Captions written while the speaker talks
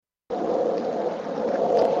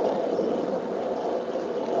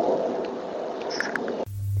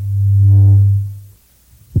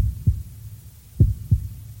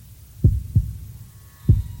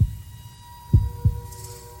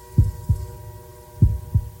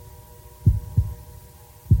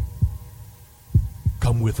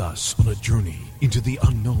Come with us on a journey into the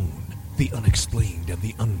unknown, the unexplained, and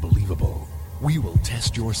the unbelievable. We will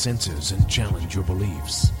test your senses and challenge your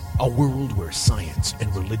beliefs. A world where science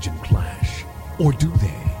and religion clash. Or do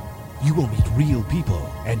they? You will meet real people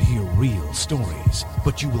and hear real stories,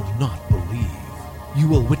 but you will not believe. You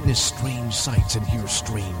will witness strange sights and hear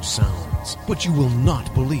strange sounds, but you will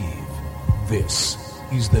not believe. This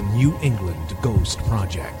is the New England Ghost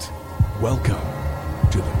Project. Welcome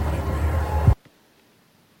to the nightmare.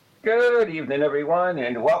 Good evening, everyone,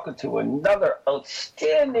 and welcome to another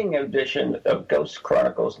outstanding edition of Ghost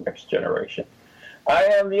Chronicles Next Generation. I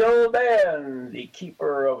am the old man, the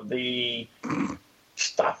keeper of the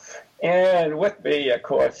stuff, and with me, of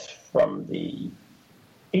course, from the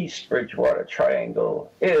East Bridgewater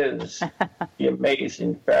Triangle is the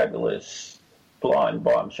amazing, fabulous, blonde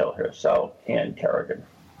bombshell herself, Ann Kerrigan.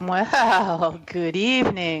 Wow, good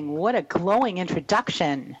evening. What a glowing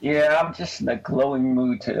introduction. Yeah, I'm just in a glowing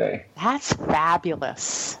mood today. That's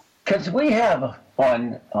fabulous. Because we have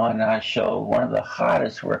on our show one of the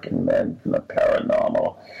hardest working men from the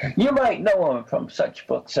paranormal. You might know him from such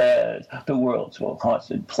books as The World's Most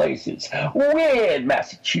Haunted Places, Weird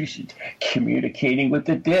Massachusetts, Communicating with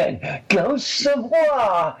the Dead, Ghosts of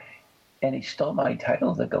War. And he stole my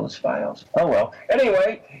title, The Ghost Files. Oh, well.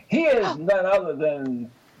 Anyway, he is none other than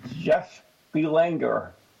Jeff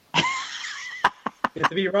Belanger. Good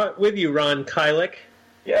to be with you, Ron Kylick.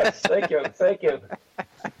 Yes, thank you. Thank you.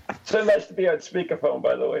 So nice to be on speakerphone,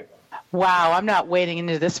 by the way. Wow, I'm not wading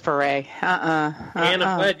into this foray. And I'm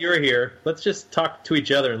glad you're here. Let's just talk to each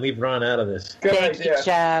other and leave Ron out of this. Good Thank idea. you,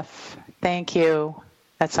 Jeff. Thank you.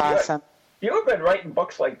 That's awesome. You've been writing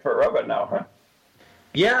books like forever now, huh?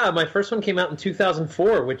 Yeah, my first one came out in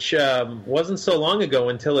 2004, which wasn't so long ago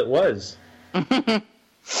until it was.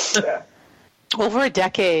 Yeah. Over a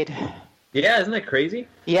decade. Yeah, isn't that crazy?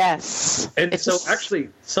 Yes. And so actually,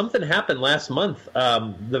 something happened last month.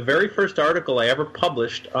 The very first article I ever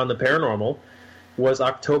published on the paranormal was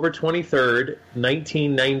October 23rd,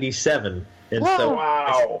 1997. And Whoa. so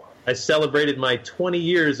Wow. I celebrated my 20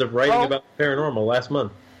 years of writing about the paranormal last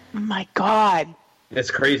month. Oh, my God.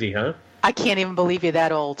 That's crazy, huh? I can't even believe you're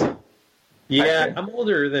that old. Yeah, I'm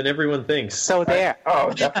older than everyone thinks. So there.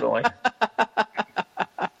 Oh, definitely.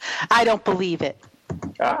 I don't believe it.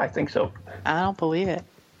 I think so. I don't believe it.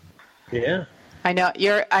 Yeah. I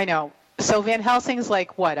know. So Van Helsing's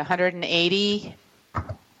like, what, 180?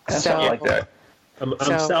 Something like that. I'm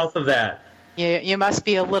south of that. You must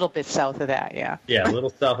be a little bit south of that, yeah. Yeah, a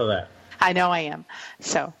little south of that. I know I am.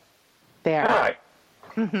 So, there. All right.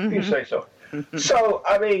 You say so. So,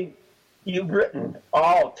 I mean, you've written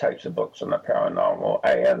all types of books on the paranormal,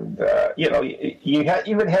 and, you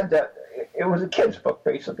even had that, it was a kid's book,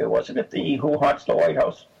 basically, wasn't it? The Who Haunts the White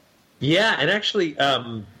House? Yeah, and actually,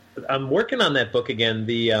 I'm working on that book again.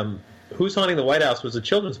 The Who's Haunting the White House was a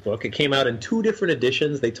children's book. It came out in 2 different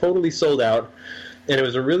editions. They totally sold out, and it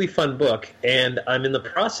was a really fun book. And I'm in the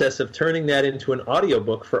process of turning that into an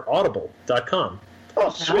audiobook for Audible.com. Oh,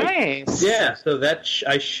 sweet. Nice. Yeah, so that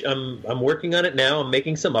I'm working on it now. I'm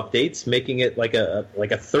making some updates, making it like a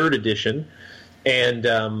 3rd edition, and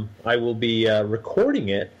I will be recording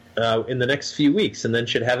it in the next few weeks, and then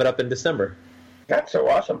should have it up in December. That's so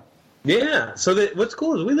awesome. Yeah. So what's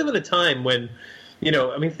cool is we live in a time when,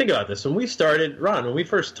 think about this. When we started, Ron, when we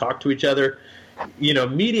first talked to each other,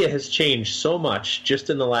 media has changed so much just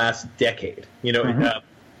in the last decade.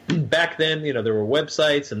 Back then, there were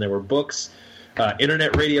websites and there were books.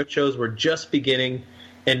 Internet radio shows were just beginning.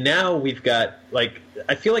 And now we've got,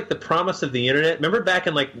 I feel like the promise of the internet. Remember back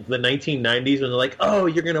in, the 1990s when they're like, oh,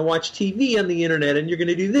 you're going to watch TV on the internet and you're going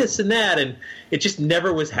to do this and that. And it just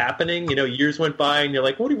never was happening. Years went by and you're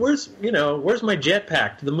like, where's my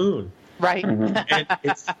jetpack to the moon? Right. And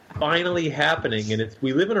it's finally happening. And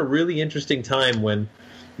we live in a really interesting time when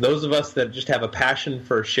those of us that just have a passion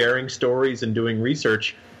for sharing stories and doing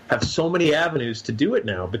research have so many avenues to do it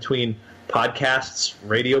now, between podcasts,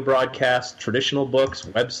 radio broadcasts, traditional books,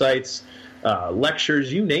 websites,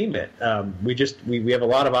 lectures, you name it. We have a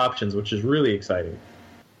lot of options, which is really exciting.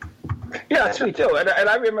 Yeah, that's me too. And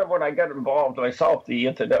I remember when I got involved myself, the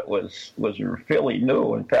internet was fairly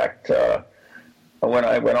new. In fact, when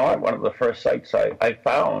I went on, one of the first sites I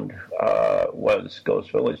found was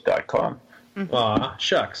ghostvillage.com. Aw,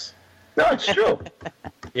 shucks. No, it's true.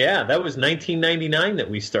 Yeah, that was 1999 that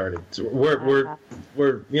we started. So we're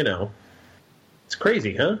it's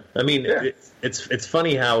crazy, huh? I mean, yeah. It's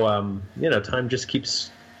funny how time just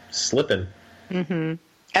keeps slipping. Mm-hmm. And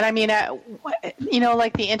I mean,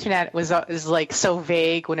 like the internet was like so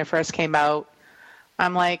vague when it first came out.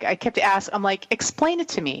 I kept asking, explain it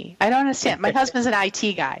to me. I don't understand. My husband's an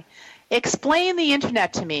IT guy, explain the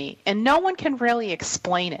internet to me, and no one can really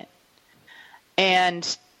explain it.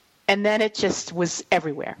 And then it just was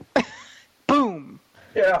everywhere. Boom.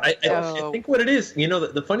 Yeah. I think what it is,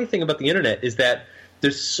 the funny thing about the internet is that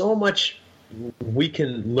there's so much we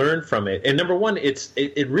can learn from it. And number one,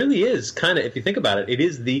 it really is kind of, if you think about it, it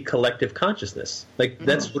is the collective consciousness. Like,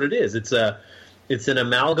 that's what it is. It's an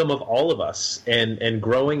amalgam of all of us, and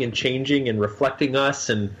growing and changing and reflecting us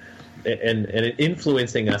and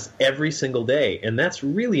influencing us every single day. And that's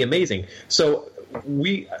really amazing. So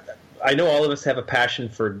I know all of us have a passion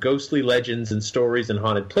for ghostly legends and stories and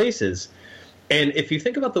haunted places. And if you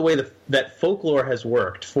think about the way that folklore has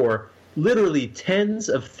worked for literally tens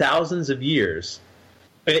of thousands of years,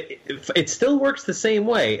 it still works the same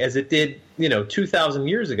way as it did, 2,000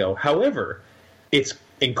 years ago. However, it's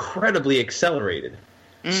incredibly accelerated.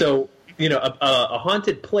 So, a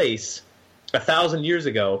haunted place 1,000 years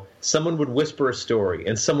ago, someone would whisper a story,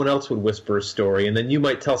 and someone else would whisper a story, and then you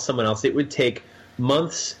might tell someone else. It would take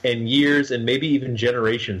months and years and maybe even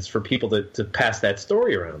generations for people to pass that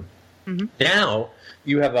story around. Mm-hmm. Now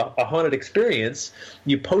you have a haunted experience.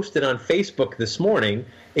 You post it on Facebook this morning.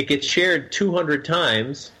 It gets shared 200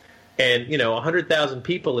 times, and 100,000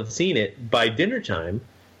 people have seen it by dinner time.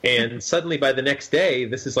 And suddenly, by the next day,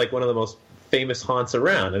 this is like one of the most famous haunts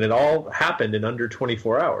around, and it all happened in under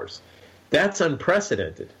 24 hours. That's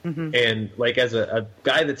unprecedented. Mm-hmm. And like, as a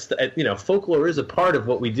guy that's folklore is a part of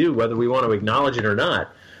what we do, whether we want to acknowledge it or not.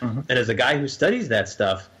 Mm-hmm. And as a guy who studies that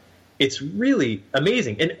stuff, it's really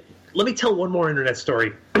amazing. And let me tell one more internet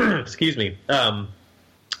story. Excuse me.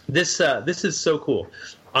 This is so cool.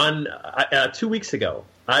 On 2 weeks ago,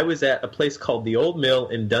 I was at a place called the Old Mill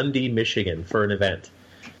in Dundee, Michigan, for an event.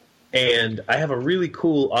 And I have a really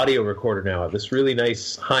cool audio recorder now. I have this really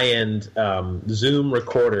nice high-end Zoom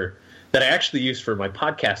recorder that I actually use for my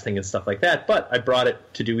podcasting and stuff like that, but I brought it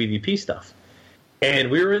to do EVP stuff.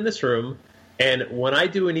 And we were in this room, and when I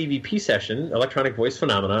do an EVP session, electronic voice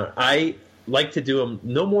phenomena, I like to do them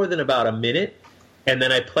no more than about a minute, and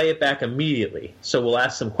then I play it back immediately. So we'll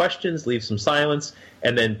ask some questions, leave some silence,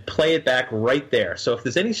 and then play it back right there. So if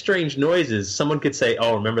there's any strange noises, someone could say,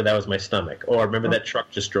 "Oh, remember that was my stomach," or "Remember that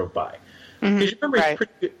truck just drove by." Because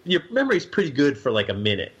your memory's pretty good for like a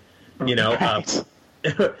minute, Right.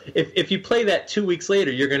 If you play that 2 weeks later,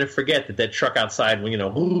 you're going to forget that truck outside,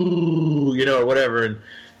 or whatever, and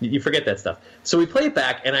you forget that stuff. So we play it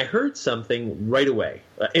back, and I heard something right away.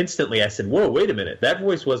 Instantly, I said, "Whoa, wait a minute. That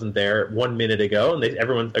voice wasn't there 1 minute ago," and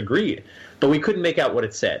everyone agreed. But we couldn't make out what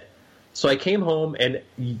it said. So I came home, and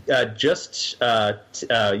just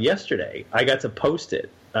yesterday, I got to post it.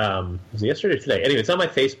 Was it yesterday or today? Anyway, it's on my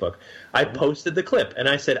Facebook. I posted the clip, and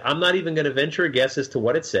I said, I'm not even going to venture a guess as to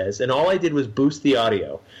what it says, and all I did was boost the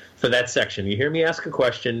audio for that section. You hear me ask a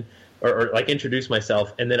question or like introduce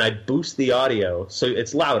myself, and then I boost the audio so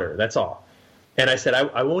it's louder, that's all. And I said,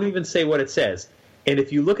 I won't even say what it says. And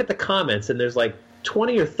if you look at the comments, and there's like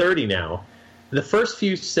 20 or 30 now, the first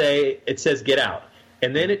few it says "get out,"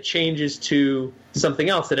 and then it changes to something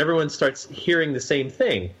else, and everyone starts hearing the same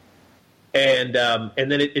thing. And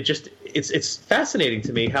then it's fascinating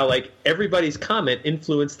to me how like everybody's comment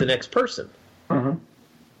influenced the next person. Mm-hmm.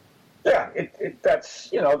 Yeah, that's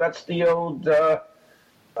the old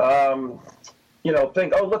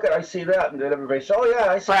thing. Oh, look, I see that, and then everybody says, "Oh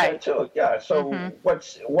yeah, I see that too." Yeah. So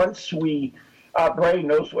once our brain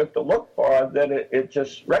knows what to look for, then it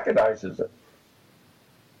just recognizes it.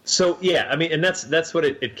 So yeah, I mean, and that's what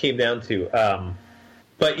it came down to.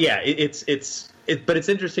 But yeah, but it's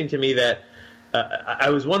interesting to me that I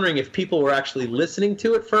was wondering if people were actually listening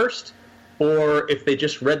to it first, or if they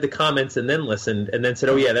just read the comments and then listened and then said,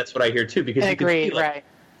 "Oh yeah, that's what I hear too." Because you can see like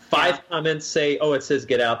 5 comments say, "Oh, it says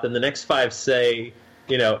get out," then the next 5 say,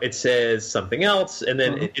 it says something else, and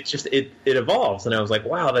then it evolves. And I was like,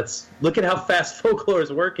 wow, look at how fast folklore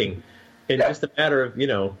is working in just a matter of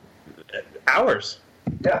hours.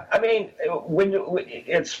 Yeah, I mean,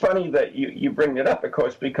 it's funny that you bring it up, of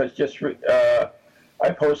course, because I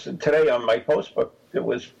posted today on my Facebook. It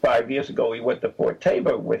was 5 years ago. We went to Fort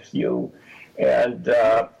Taber with you, and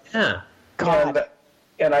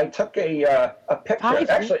and I took a picture. 5 years?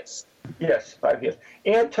 Actually, yes, 5 years.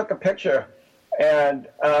 And took a picture, and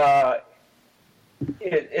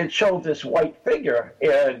it showed this white figure,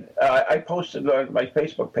 and I posted on my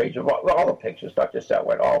Facebook page of all the pictures, not just that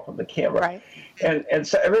one, all from the camera. Right. And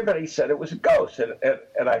so everybody said it was a ghost,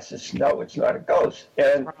 and I said, "No, it's not a ghost."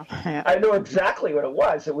 And I knew exactly what it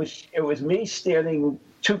was. It was me standing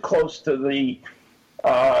too close to the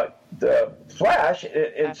flash,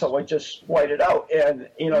 and so I just whited out, and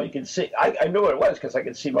you can see. I knew what it was because I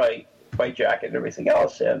could see my jacket and everything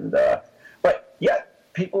else, and but yet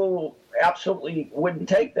people absolutely wouldn't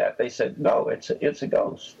take that. They said, no, it's a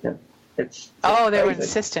ghost. It's they were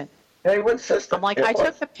insistent. They were insistent. I'm like, I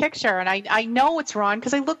took the picture, and I know it's Ron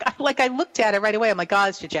because I looked at it right away. I'm like, oh,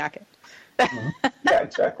 it's your jacket. Mm-hmm. Yeah,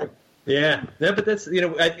 exactly. Yeah, but that's,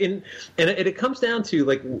 and it comes down to,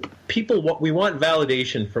 like, people, we want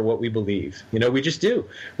validation for what we believe. We just do.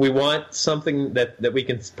 We want something that we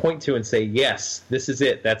can point to and say, yes, this is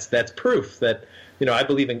it. That's proof that, I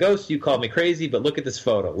believe in ghosts. You called me crazy, but look at this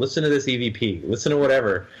photo. Listen to this EVP. Listen to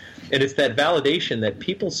whatever. And it's that validation that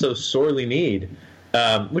people so sorely need,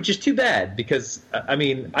 which is too bad because, I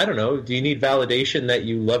don't know. Do you need validation that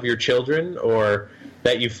you love your children or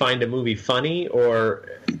that you find a movie funny or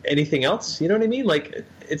anything else? You know what I mean? Like,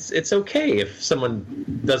 it's okay if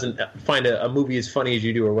someone doesn't find a movie as funny as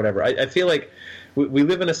you do or whatever. I feel like we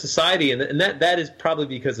live in a society, and that is probably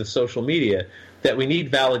because of social media, that we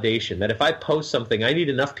need validation. That if I post something, I need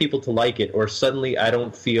enough people to like it, or suddenly I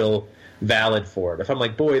don't feel valid for it. If I'm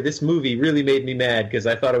like, boy, this movie really made me mad because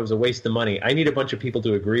I thought it was a waste of money, I need a bunch of people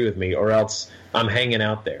to agree with me, or else I'm hanging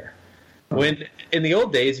out there. When in the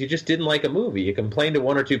old days, you just didn't like a movie. You complained to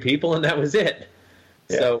one or two people, and that was it.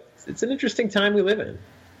 Yeah. So it's an interesting time we live in.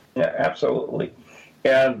 Yeah, absolutely.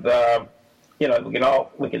 And,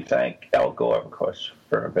 we can thank Al Gore, of course,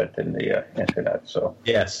 for inventing the Internet. So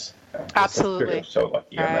yes. Absolutely. We're so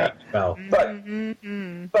lucky on that. Well,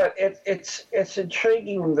 but it's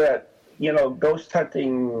intriguing that, ghost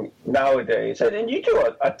hunting nowadays, and you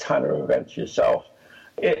do a ton of events yourself.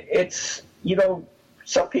 It's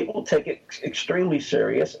some people take it extremely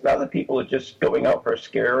serious, and other people are just going out for a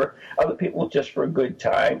scare, other people just for a good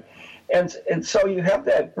time. And so you have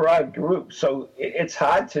that broad group, so it's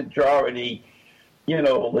hard to draw any,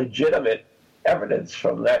 legitimate evidence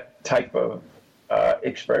from that type of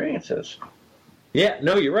experiences. Yeah,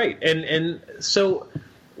 no, you're right. And so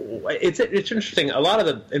it's interesting. A lot of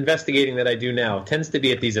the investigating that I do now tends to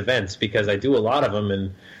be at these events because I do a lot of them,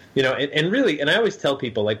 and and I always tell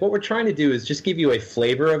people, like, what we're trying to do is just give you a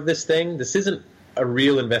flavor of this thing. This isn't a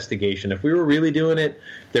real investigation. If we were really doing it,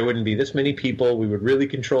 there wouldn't be this many people. We would really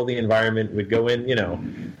control the environment. We'd go in,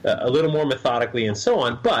 a little more methodically and so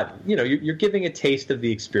on. But, you're giving a taste of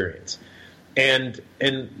the experience. But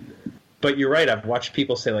you're right. I've watched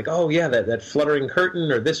people say, like, oh, yeah, that fluttering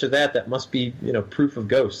curtain or this or that must be, proof of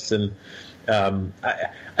ghosts. And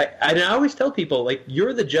I always tell people, like,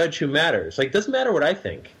 you're the judge who matters. Like, it doesn't matter what I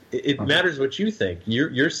think. It matters what you think.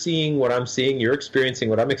 You're seeing what I'm seeing. You're experiencing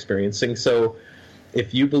what I'm experiencing. So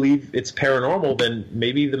if you believe it's paranormal, then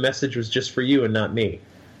maybe the message was just for you and not me.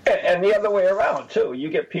 And the other way around, too. You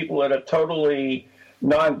get people that are totally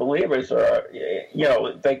non-believers, or,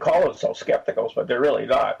 they call themselves skepticals, but they're really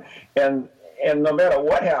not. And no matter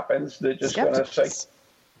what happens, they're just going to say,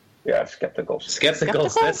 yeah, skepticals.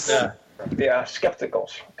 Skepticals. That's yeah,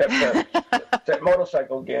 skepticals. That's that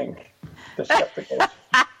motorcycle gang, the skepticals.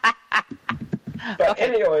 But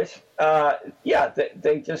anyways,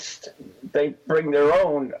 they bring their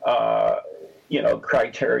own,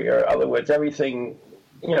 criteria. In other words, everything,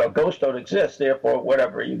 ghosts don't exist. Therefore,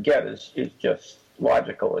 whatever you get is just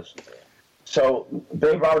logical. So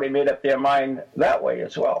they've already made up their mind that way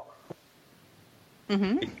as well.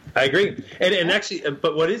 Mm-hmm. I agree. And actually,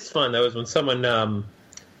 but what is fun though is when someone,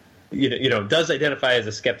 does identify as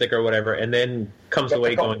a skeptic or whatever, and then comes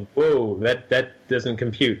away going, "Whoa, that doesn't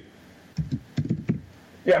compute."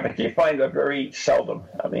 Yeah, but you find that very seldom.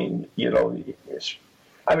 I mean,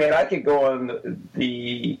 I could go on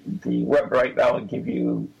the web right now and give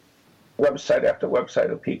you website after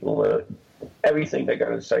website of people. Everything they're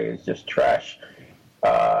going to say is just trash.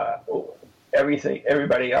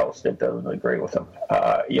 Everybody else that doesn't agree with them.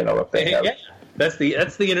 If they have. Yeah. That's the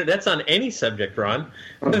internet. That's on any subject, Ron.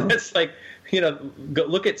 Mm-hmm. That's like,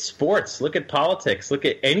 look at sports, look at politics, look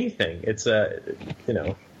at anything. It's that's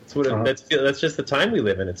just the time we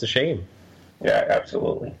live in. It's a shame. Yeah,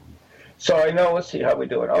 absolutely. So let's see how we're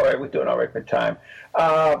doing. All right, we're doing all right for time.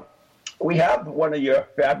 We have one of your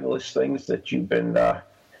fabulous things that you've been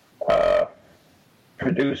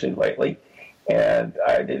producing lately, and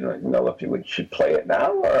I didn't know if you should play it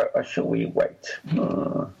now or should we wait?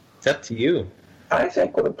 It's up to you. I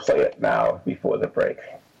think we'll play it now before the break.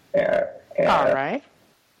 All right.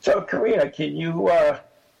 So, Karina, can you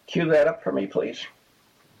cue that up for me, please?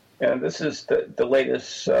 And this is the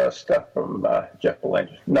latest stuff from Jeff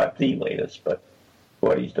Belanger. Not the latest, but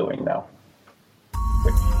what he's doing now.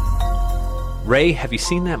 Ray, have you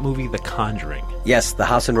seen that movie, The Conjuring? Yes, the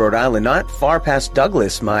house in Rhode Island, not far past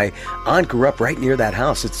Douglas. My aunt grew up right near that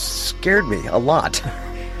house. It scared me a lot.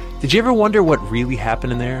 Did you ever wonder what really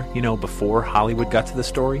happened in there, before Hollywood got to the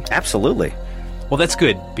story? Absolutely. Well, that's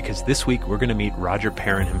good, because this week we're going to meet Roger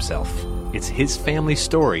Perrin himself. It's his family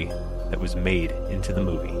story that was made into the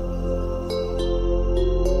movie.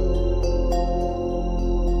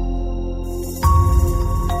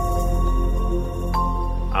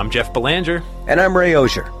 I'm Jeff Belanger. And I'm Ray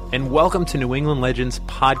Auger. And welcome to New England Legends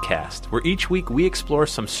Podcast, where each week we explore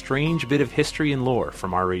some strange bit of history and lore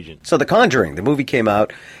from our region. So The Conjuring, the movie came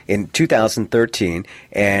out in 2013,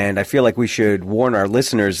 and I feel like we should warn our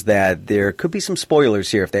listeners that there could be some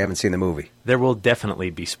spoilers here if they haven't seen the movie. There will definitely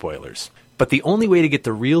be spoilers. But the only way to get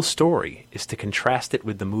the real story is to contrast it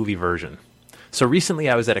with the movie version. So recently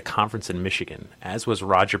I was at a conference in Michigan, as was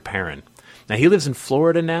Roger Perrin. Now he lives in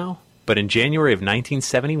Florida now, but in January of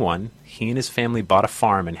 1971, he and his family bought a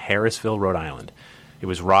farm in Harrisville, Rhode Island. It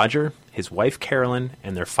was Roger, his wife Carolyn,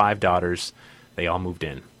 and their 5 daughters. They all moved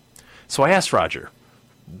in. So I asked Roger,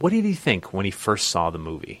 what did he think when he first saw the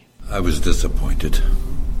movie? I was disappointed.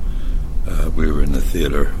 We were in the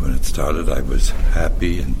theater when it started. I was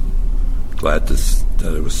happy and glad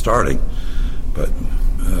that it was starting, but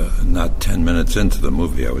not 10 minutes into the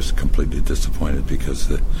movie, I was completely disappointed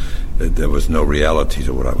because there was no reality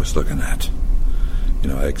to what I was looking at. You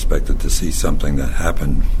know, I expected to see something that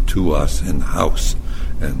happened to us in the house,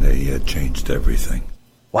 and they had changed everything.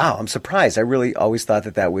 Wow, I'm surprised. I really always thought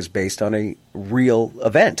that was based on a real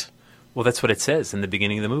event. Well, that's what it says in the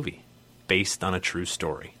beginning of the movie, based on a true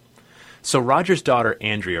story. So Roger's daughter,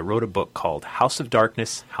 Andrea, wrote a book called House of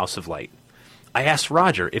Darkness, House of Light. I asked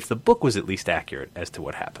Roger if the book was at least accurate as to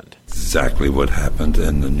what happened. Exactly what happened,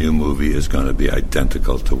 and the new movie is going to be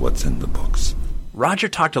identical to what's in the books. Roger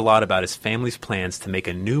talked a lot about his family's plans to make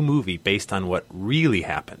a new movie based on what really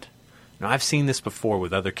happened. Now, I've seen this before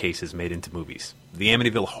with other cases made into movies. The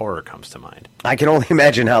Amityville Horror comes to mind. I can only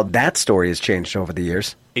imagine how that story has changed over the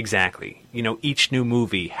years. Exactly. You know, each new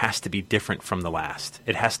movie has to be different from the last.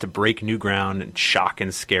 It has to break new ground and shock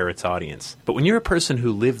and scare its audience. But when you're a person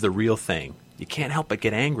who lived the real thing, you can't help but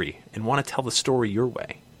get angry and want to tell the story your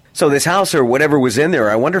way. So this house or whatever was in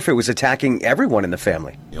there, I wonder if it was attacking everyone in the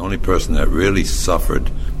family. The only person that really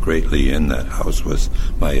suffered greatly in that house was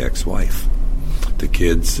my ex-wife. The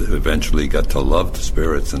kids eventually got to love the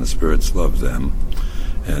spirits, and the spirits loved them.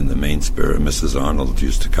 And the main spirit, Mrs. Arnold,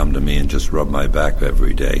 used to come to me and just rub my back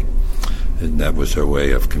every day. And that was her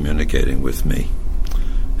way of communicating with me.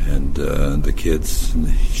 And the kids,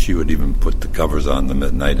 she would even put the covers on them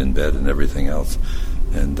at night in bed and everything else.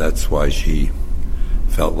 And that's why she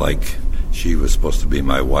felt like she was supposed to be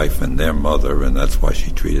my wife and their mother, and that's why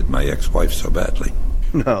she treated my ex-wife so badly.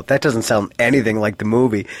 No, that doesn't sound anything like the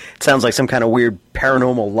movie. It sounds like some kind of weird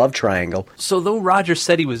paranormal love triangle. So though Roger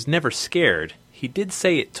said he was never scared, he did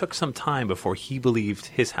say it took some time before he believed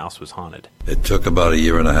his house was haunted. It took about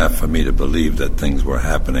 1.5 years for me to believe that things were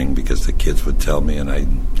happening because the kids would tell me, and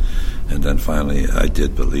then finally I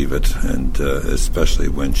did believe it, and especially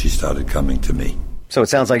when she started coming to me. So it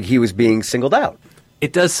sounds like he was being singled out.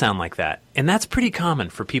 It does sound like that, and that's pretty common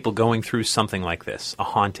for people going through something like this, a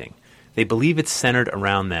haunting. They believe it's centered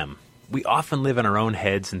around them. We often live in our own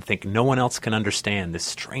heads and think no one else can understand this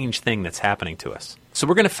strange thing that's happening to us. So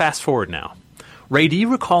we're going to fast forward now. Ray, do you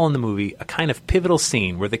recall in the movie a kind of pivotal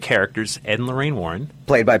scene where the characters, Ed and Lorraine Warren,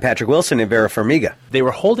 played by Patrick Wilson and Vera Farmiga, they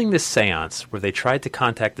were holding this seance where they tried to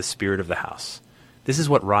contact the spirit of the house? This is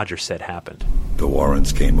what Roger said happened. The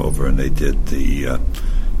Warrens came over and they did the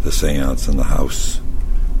seance in the house.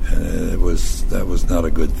 And that was not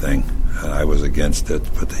a good thing. I was against it,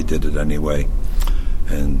 but they did it anyway.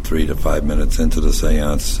 And 3 to 5 minutes into the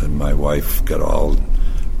seance, and my wife got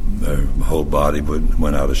her whole body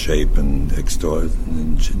went out of shape and extorted.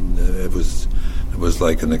 And it was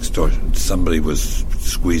like an extortion. Somebody was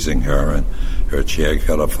squeezing her, and her chair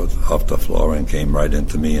got off the floor and came right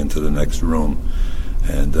into me into the next room.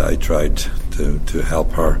 And I tried to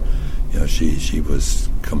help her. You know, she was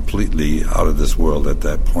completely out of this world at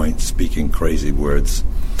that point, speaking crazy words,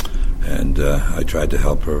 and I tried to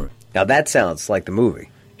help her. Now that sounds like the movie.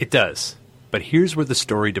 It does, but here's where the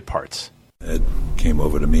story departs. Ed came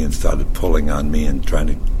over to me and started pulling on me and trying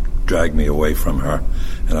to drag me away from her,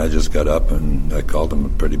 and I just got up and I called him a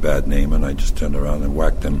pretty bad name, and I just turned around and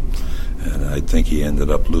whacked him, and I think he ended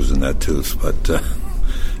up losing that tooth, but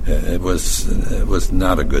it was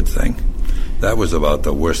not a good thing. That was about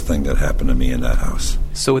the worst thing that happened to me in that house.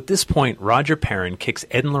 So at this point, Roger Perrin kicks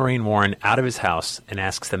Ed and Lorraine Warren out of his house and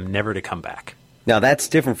asks them never to come back. Now that's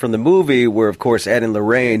different from the movie where, of course, Ed and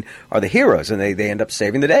Lorraine are the heroes and they end up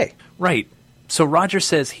saving the day. Right. So Roger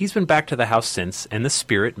says he's been back to the house since, and the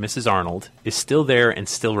spirit, Mrs. Arnold, is still there and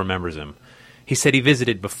still remembers him. He said he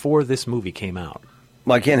visited before this movie came out.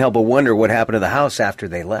 Well, I can't help but wonder what happened to the house after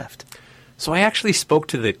they left. So I actually spoke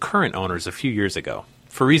to the current owners a few years ago.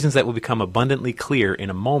 For reasons that will become abundantly clear in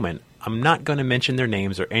a moment, I'm not going to mention their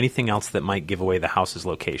names or anything else that might give away the house's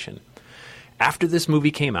location. After this movie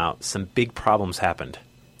came out, some big problems happened.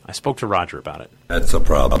 I spoke to Roger about it. That's a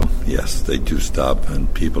problem. Yes, they do stop,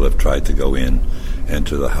 and people have tried to go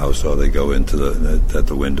into the house, or they go into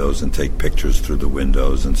the windows and take pictures through the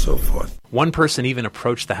windows and so forth. One person even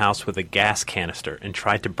approached the house with a gas canister and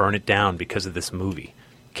tried to burn it down because of this movie.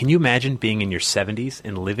 Can you imagine being in your 70s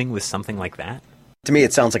and living with something like that? To me,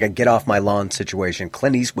 it sounds like a get-off-my-lawn situation,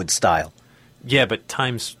 Clint Eastwood style. Yeah, but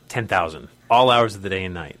times 10,000, all hours of the day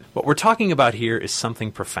and night. What we're talking about here is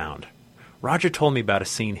something profound. Roger told me about a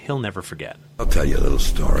scene he'll never forget. I'll tell you a little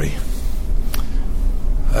story.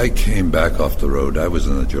 I came back off the road. I was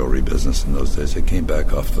in the jewelry business in those days. I came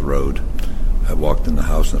back off the road. I walked in the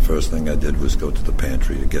house, and the first thing I did was go to the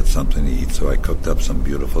pantry to get something to eat, so I cooked up some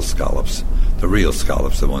beautiful scallops. The real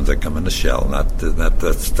scallops, the ones that come in the shell, not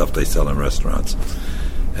the stuff they sell in restaurants.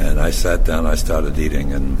 And I sat down, I started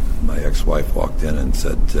eating, and my ex-wife walked in and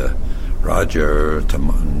said, Roger,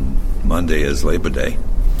 Monday is Labor Day.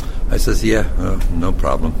 I says, yeah, no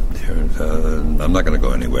problem. I'm not going to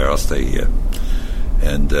go anywhere. I'll stay here.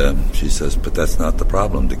 And she says, but that's not the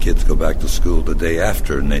problem. The kids go back to school the day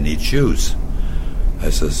after, and they need shoes. I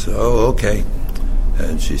says, oh, okay.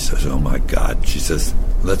 And she says, oh, my God. She says,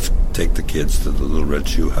 let's take the kids to the Little Red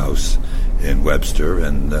Shoe House in Webster,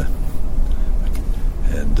 and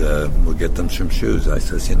we'll get them some shoes. I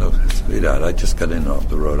says, sweetheart, I just got in off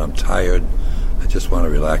the road. I'm tired. I just want to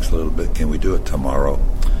relax a little bit. Can we do it tomorrow?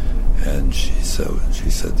 And she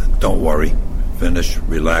said, don't worry. Finish,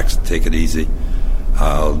 relax, take it easy.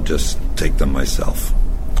 I'll just take them myself.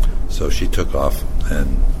 So she took off,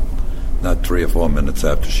 and not 3 or 4 minutes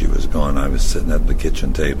after she was gone, I was sitting at the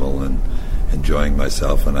kitchen table and enjoying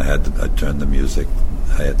myself, and I turned the music.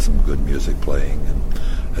 I had some good music playing, and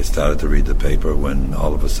I started to read the paper when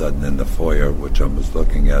all of a sudden in the foyer, which I was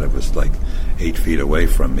looking at, it was like 8 feet away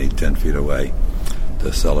from me, 10 feet away,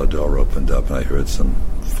 the cellar door opened up, and I heard some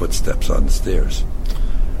footsteps on the stairs.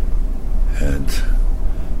 And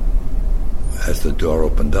as the door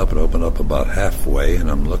opened up, it opened up about halfway,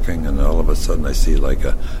 and I'm looking, and all of a sudden I see like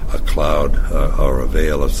a cloud or a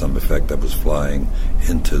veil of some effect that was flying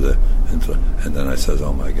into and then I says,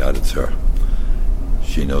 oh my God, it's her.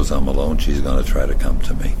 She knows I'm alone. She's going to try to come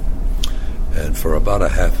to me. And for about a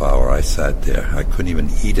half hour, I sat there. I couldn't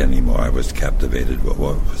even eat anymore. I was captivated with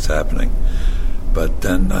what was happening. But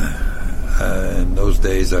then, in those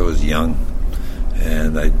days, I was young,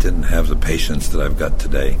 and I didn't have the patience that I've got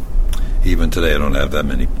today. Even today, I don't have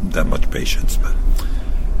that much patience.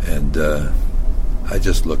 And I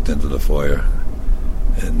just looked into the foyer,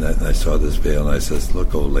 and I saw this veil, and I says,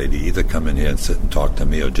 look, old lady, either come in here and sit and talk to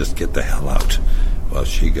me or just get the hell out. Well,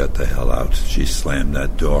 she got the hell out. She slammed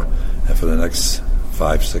that door, and for the next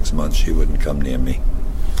 5-6 months, she wouldn't come near me.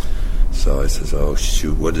 So I says, oh,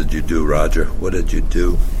 shoot, what did you do, Roger? What did you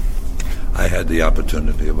do? I had the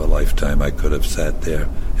opportunity of a lifetime. I could have sat there.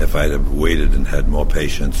 If I'd have waited and had more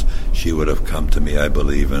patience, she would have come to me, I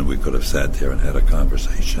believe, and we could have sat there and had a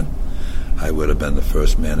conversation. I would have been the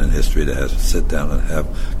first man in history to sit down and have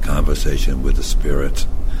conversation with the spirit,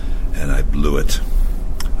 and I blew it.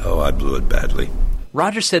 Oh, I blew it badly.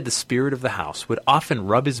 Roger said the spirit of the house would often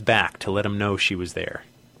rub his back to let him know she was there,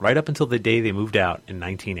 right up until the day they moved out in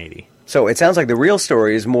 1980. So it sounds like the real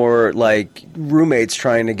story is more like roommates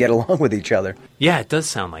trying to get along with each other. Yeah, it does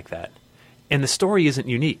sound like that. And the story isn't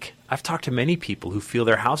unique. I've talked to many people who feel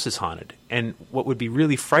their house is haunted, and what would be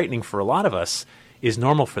really frightening for a lot of us is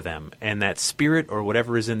normal for them, and that spirit or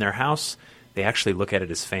whatever is in their house, they actually look at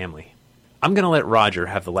it as family. I'm going to let Roger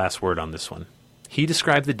have the last word on this one. He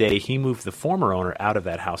described the day he moved the former owner out of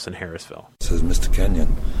that house in Harrisville. Says, Mr.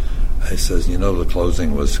 Kenyon, I says, the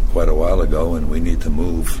closing was quite a while ago, and we need to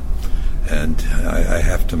move, and I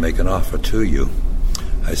have to make an offer to you.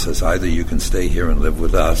 I says, either you can stay here and live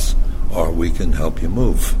with us, or we can help you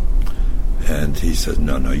move. And he said,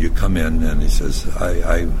 no, you come in, and he says,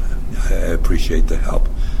 I appreciate the help.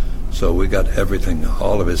 So we got everything,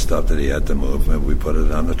 all of his stuff that he had to move, and we put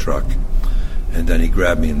it on the truck. And then he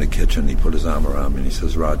grabbed me in the kitchen, he put his arm around me, and he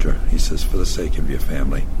says, Roger, he says, for the sake of your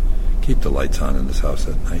family, keep the lights on in this house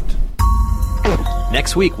at night.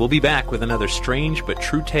 Next week, we'll be back with another strange but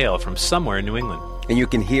true tale from somewhere in New England. And you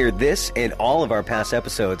can hear this and all of our past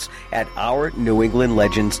episodes at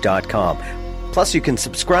OurNewEnglandLegends.com. Plus, you can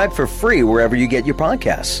subscribe for free wherever you get your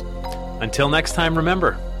podcasts. Until next time,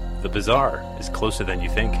 remember, the bizarre is closer than you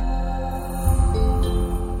think.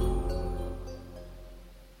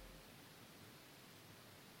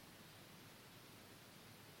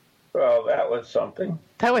 Well, that was something.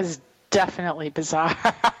 That was definitely bizarre.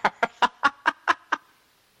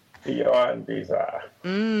 Beyond bizarre.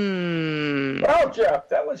 Well, Jeff,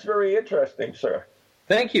 that was very interesting, sir.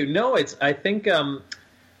 Thank you. No, I think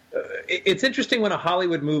it's interesting when a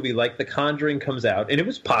Hollywood movie like The Conjuring comes out, and it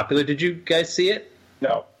was popular. Did you guys see it?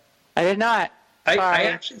 No. I did not. I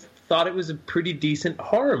actually thought it was a pretty decent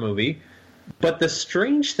horror movie, but the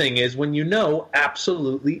strange thing is when you know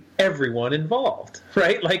absolutely everyone involved,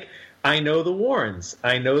 right? Like, I know the Warrens,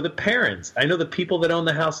 I know the parents, I know the people that own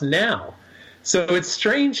the house now. So it's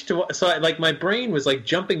strange my brain was like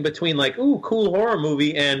jumping between like, ooh, cool horror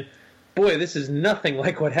movie, and boy, this is nothing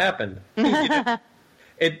like what happened.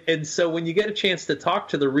 And so when you get a chance to talk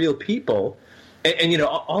to the real people, and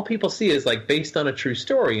all people see is like based on a true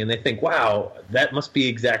story, and they think, wow, that must be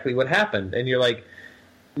exactly what happened. And you're like,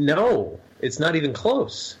 no, it's not even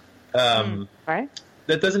close. Right?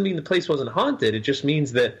 That doesn't mean the place wasn't haunted. It just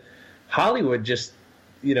means that Hollywood just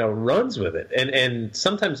runs with it, and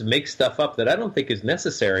sometimes makes stuff up that I don't think is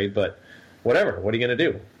necessary, but whatever. What are you going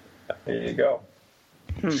to do? There you go.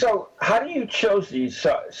 So how do you choose these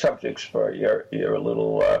subjects for your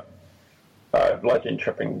little legend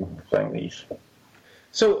tripping thingies?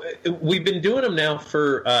 So we've been doing them now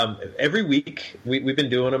for every week. We've been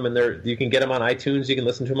doing them, and you can get them on iTunes. You can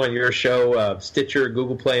listen to them on your show, Stitcher,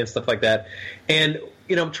 Google Play, and stuff like that. And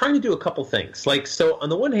I'm trying to do a couple things. Like, so on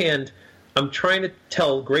the one hand, I'm trying to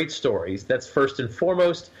tell great stories. That's first and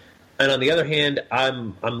foremost. And on the other hand,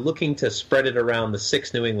 I'm looking to spread it around the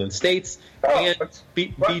 6 New England states and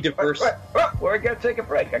be diverse. We're going to take a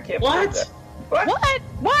break. I can't believe that. What?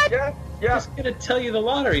 Yeah. I'm just going to tell you the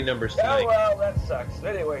lottery numbers tonight. Oh, well, that sucks.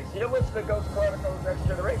 Anyways, you're listening to Ghost Chronicles Next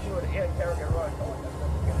Generation with Ian Carrick and Ron Cohen.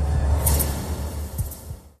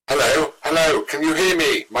 Hello, can you hear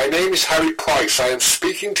me? My name is Harry Price. I am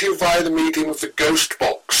speaking to you via the medium of the Ghost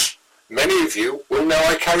Box. Many of you will know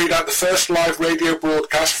I carried out the first live radio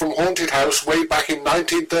broadcast from Haunted House way back in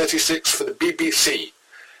 1936 for the BBC.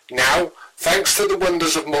 Now, thanks to the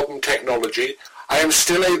wonders of modern technology, I am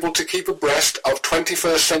still able to keep abreast of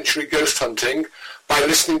 21st century ghost hunting by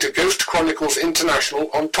listening to Ghost Chronicles International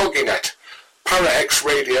on TogiNet, ParaX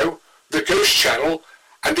Radio, the Ghost Channel,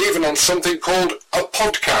 and even on something called a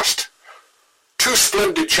podcast. 2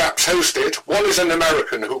 splendid chaps host it. One is an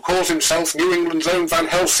American who calls himself New England's own Van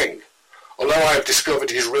Helsing, although I have discovered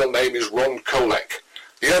his real name is Ron Kolek.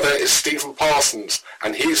 The other is Stephen Parsons,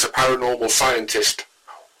 and he's a paranormal scientist.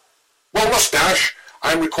 Well, mustache,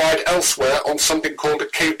 I am required elsewhere on something called a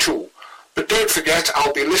K2. But don't forget,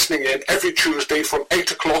 I'll be listening in every Tuesday from 8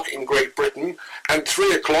 o'clock in Great Britain and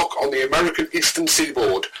 3 o'clock on the American Eastern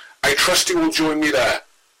Seaboard. I trust you will join me there.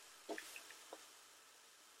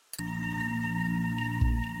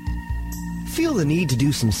 Feel the need to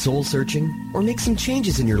do some soul searching or make some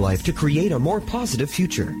changes in your life to create a more positive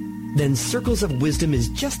future? Then Circles of Wisdom is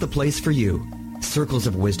just the place for you. Circles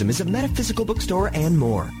of Wisdom is a metaphysical bookstore and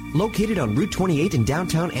more, located on Route 28 in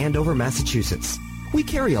downtown Andover, Massachusetts. We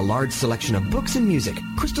carry a large selection of books and music,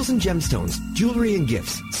 crystals and gemstones, jewelry and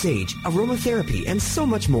gifts, sage, aromatherapy, and so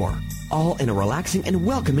much more, all in a relaxing and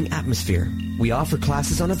welcoming atmosphere. We offer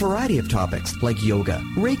classes on a variety of topics like yoga,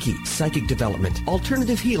 Reiki, psychic development,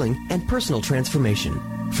 alternative healing, and personal transformation.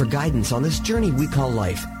 For guidance on this journey we call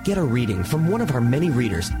life, get a reading from one of our many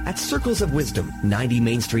readers at Circles of Wisdom, 90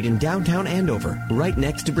 Main Street in downtown Andover, right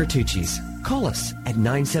next to Bertucci's. Call us at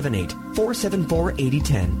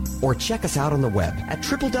 978-474-8010 or check us out on the web at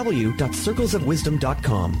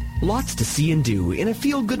www.circlesofwisdom.com. Lots to see and do in a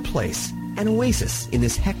feel-good place, an oasis in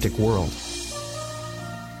this hectic world.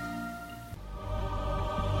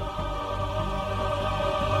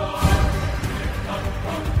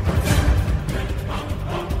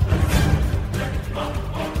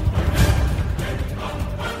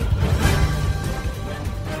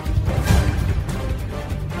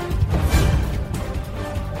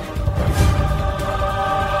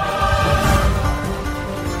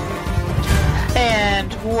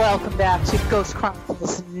 Welcome back to Ghost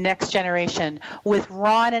Chronicles Next Generation with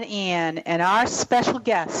Ron and Ann and our special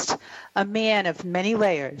guest, a man of many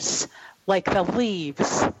layers, like the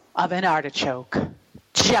leaves of an artichoke,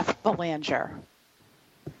 Jeff Belanger.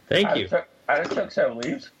 Thank you. Artichokes have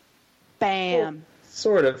leaves? Bam. Well,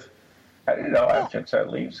 sort of. I didn't know artichokes have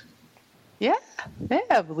leaves. Yeah, they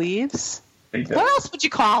have leaves. They do. What else would you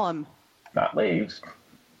call them? Not leaves.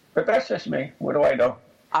 But that's just me. What do I know?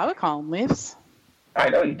 I would call them leaves. I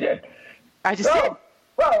know you did. I just did.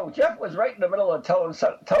 Well, Jeff was right in the middle of telling us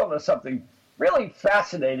something really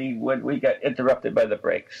fascinating when we got interrupted by the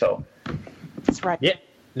break. So that's right. Yeah.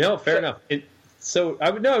 No, fair enough. I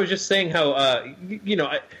was just saying how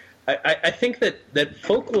I think that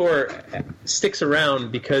folklore sticks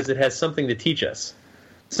around because it has something to teach us.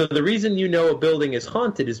 So the reason you know a building is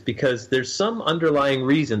haunted is because there's some underlying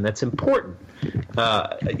reason that's important.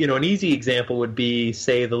 An easy example would be,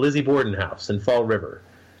 say, the Lizzie Borden house in Fall River.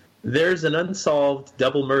 There's an unsolved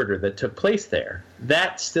double murder that took place there.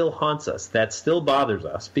 That still haunts us. That still bothers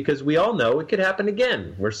us because we all know it could happen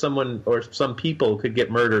again, where someone or some people could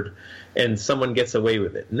get murdered and someone gets away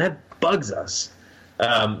with it. And that bugs us.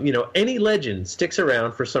 Any legend sticks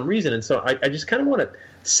around for some reason. And so I just kind of want to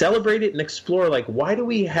celebrate it and explore, like, why do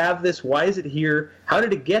we have this? Why is it here? How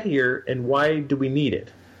did it get here? And why do we need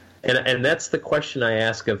it? And that's the question I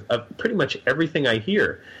ask of pretty much everything I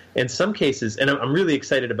hear. In some cases, and I'm really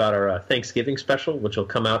excited about our Thanksgiving special, which will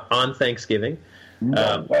come out on Thanksgiving.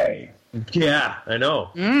 No way. Yeah, I know.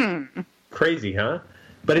 Crazy, huh?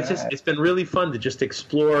 But it's been really fun to just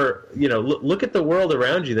explore, look at the world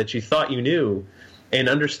around you that you thought you knew and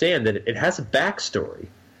understand that it has a backstory.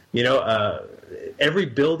 Every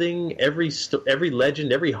building, every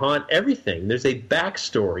legend, every haunt, everything, there's a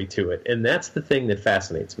backstory to it, and that's the thing that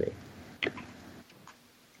fascinates me.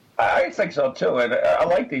 I think so too, and I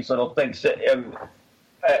like these little things. And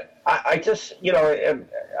I just, and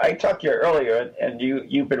I talked to you earlier, and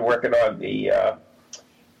you've been working on the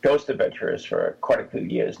Ghost Adventurers for quite a few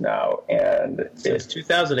years now, and since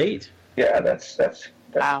 2008. Yeah, that's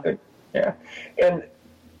wow. Good. Yeah, and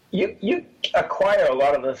you acquire a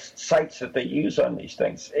lot of the sites that they use on these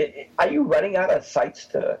things. Are you running out of sites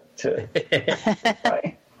to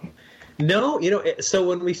buy? No, so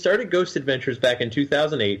when we started Ghost Adventures back in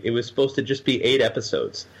 2008, it was supposed to just be 8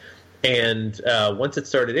 episodes. And once it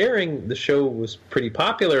started airing, the show was pretty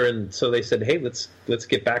popular, and so they said, hey, let's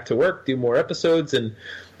get back to work, do more episodes, and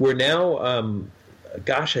we're now,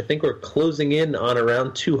 I think we're closing in on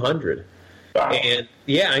around 200. Wow. And,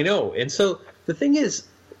 yeah, I know. And so the thing is,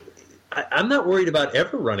 I'm not worried about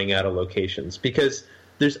ever running out of locations because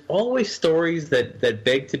there's always stories that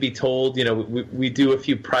beg to be told. We do a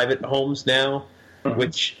few private homes now,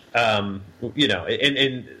 which, and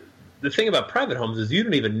the thing about private homes is you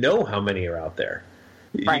don't even know how many are out there.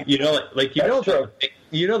 Right.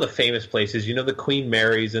 The famous places, the Queen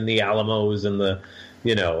Mary's and the Alamos and the,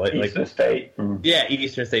 Eastern State. Yeah,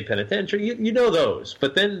 Eastern State Penitentiary. You know those.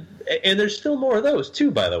 But then, and there's still more of those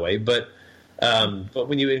too, by the way. But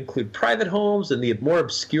when you include private homes and the more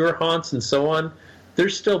obscure haunts and so on,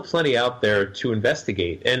 there's still plenty out there to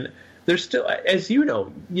investigate. And there's still, as you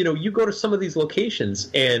go to some of these locations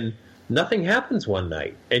and nothing happens one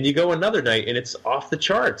night, and you go another night and it's off the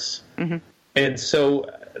charts. Mm-hmm. And so,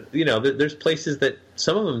 there's places that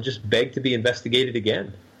some of them just beg to be investigated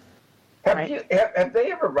again. Have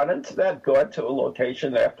they ever run into that, gone to a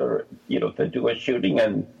location after, to do a shooting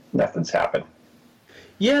and nothing's happened?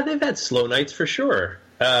 Yeah, they've had slow nights for sure.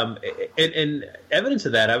 And evidence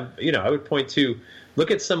of that, I would point to, look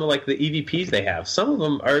at some of like the EVPs they have. Some of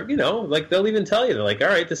them are, they'll even tell you, they're like, all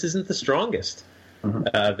right, this isn't the strongest.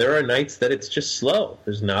 Mm-hmm. There are nights that it's just slow.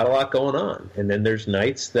 There's not a lot going on. And then there's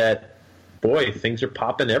nights that, boy, things are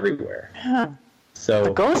popping everywhere. Yeah. So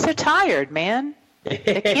the ghosts are tired, man. They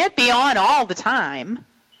can't be on all the time.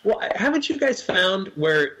 Well, haven't you guys found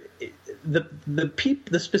where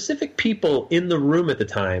the specific people in the room at the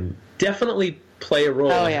time definitely play a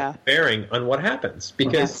role in bearing on what happens?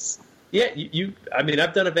 Because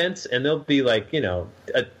I've done events and there'll be like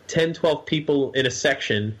 10, 12 people in a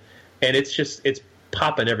section, and it's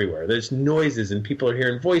popping everywhere. There's noises and people are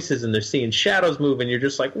hearing voices and they're seeing shadows move, and you're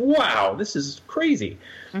just like, wow, this is crazy.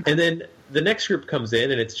 Mm-hmm. And then the next group comes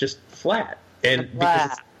in and it's just flat. And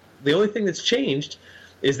because the only thing that's changed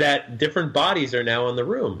is that different bodies are now in the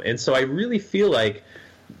room. And so I really feel like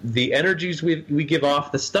the energies we give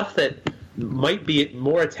off, the stuff that might be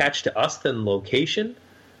more attached to us than location,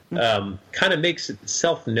 kind of makes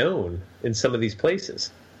itself known in some of these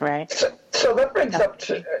places. Right. So that brings up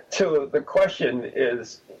to the question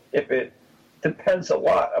is, if it depends a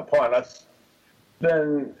lot upon us,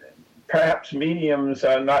 then perhaps mediums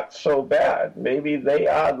are not so bad. Maybe they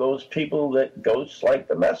are those people that ghosts like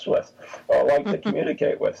to mess with or like to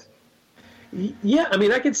communicate with. Yeah, I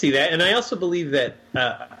mean, I can see that. And I also believe that,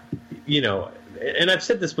 and I've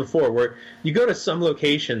said this before, where you go to some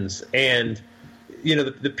locations and,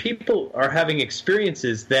 the people are having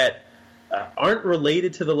experiences that aren't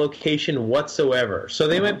related to the location whatsoever. So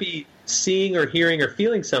they might be seeing or hearing or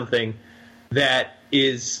feeling something that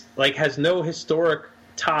is like has no historic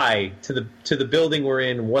tie to the building we're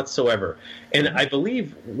in whatsoever. And I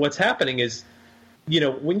believe what's happening is,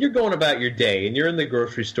 when you're going about your day and you're in the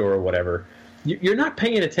grocery store or whatever, you're not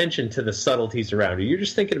paying attention to the subtleties around you. You're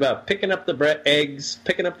just thinking about picking up the eggs,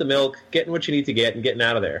 picking up the milk, getting what you need to get, and getting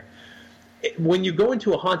out of there. When you go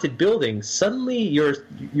into a haunted building, suddenly you're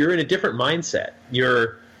in a different mindset.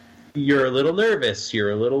 You're a little nervous.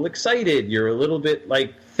 You're a little excited. You're a little bit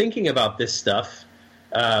like thinking about this stuff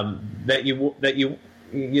that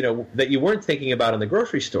you weren't thinking about in the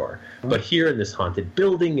grocery store. Mm-hmm. But here in this haunted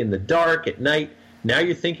building, in the dark, at night, now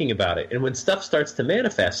you're thinking about it. And when stuff starts to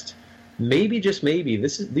manifest, maybe, just maybe,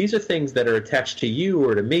 these are things that are attached to you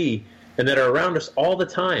or to me and that are around us all the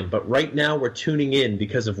time. But right now we're tuning in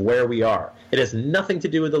because of where we are. It has nothing to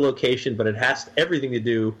do with the location, but it has everything to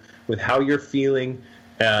do with how you're feeling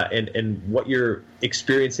and what you're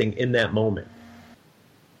experiencing in that moment.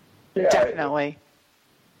 Yeah,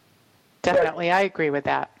 Definitely. I agree with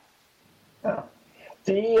that.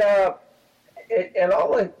 In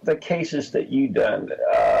all the cases that you've done,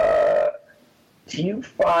 do you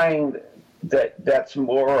find that that's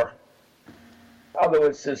more, in other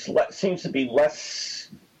words, seems to be less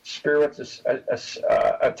spirits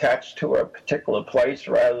attached to a particular place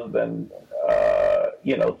rather than,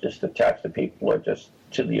 just attached to people or just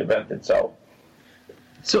to the event itself?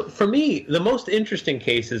 So for me, the most interesting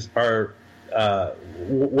cases are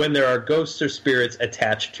when there are ghosts or spirits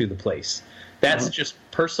attached to the place. That's just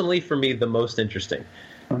personally for me the most interesting,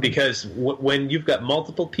 because when you've got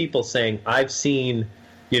multiple people saying, I've seen,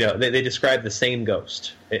 they describe the same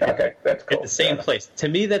ghost okay, that's cool. at the same place. To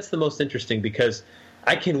me, that's the most interesting because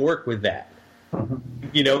I can work with that.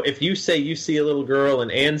 If you say you see a little girl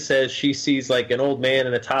and Ann says she sees like an old man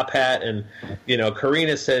in a top hat and,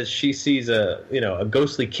 Karina says she sees a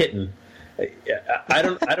ghostly kitten, I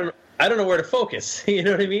don't know where to focus. You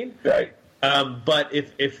know what I mean? Right. But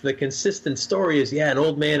if the consistent story is, an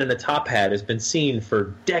old man in a top hat has been seen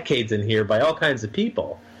for decades in here by all kinds of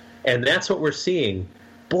people, and that's what we're seeing,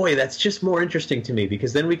 boy, that's just more interesting to me,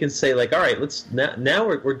 because then we can say, like, all right, now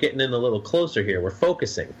we're getting in a little closer here. We're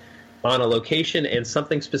focusing on a location and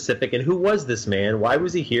something specific, and who was this man? Why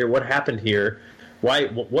was he here? What happened here?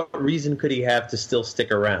 What reason could he have to still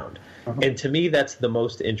stick around? And to me, that's the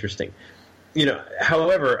most interesting.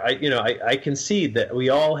 However, I concede that we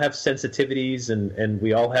all have sensitivities and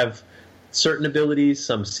we all have certain abilities.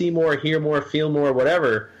 Some see more, hear more, feel more,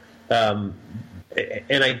 whatever. And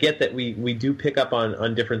I get that we do pick up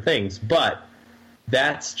on different things, but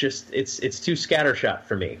that's just it's too scattershot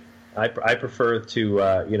for me. I prefer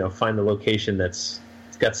to find the location that's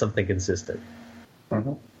got something consistent.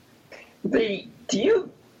 To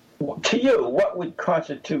you, what would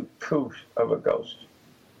constitute proof of a ghost?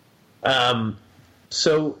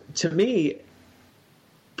 So to me,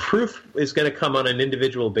 proof is going to come on an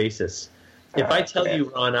individual basis. If I tell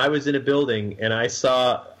you, Ron, I was in a building and I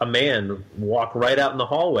saw a man walk right out in the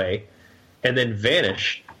hallway and then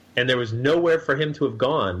vanish, and there was nowhere for him to have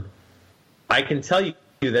gone, I can tell you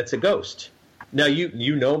that's a ghost. Now,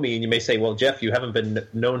 you know me, and you may say, well, Jeff, you haven't been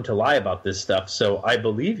known to lie about this stuff, so I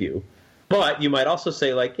believe you. But you might also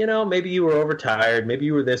say, like, maybe you were overtired, maybe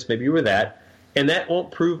you were this, maybe you were that, and that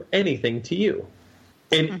won't prove anything to you.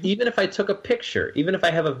 And even if I took a picture, even if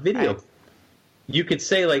I have a video, you could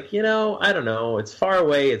say, like, I don't know, it's far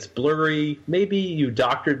away, it's blurry, maybe you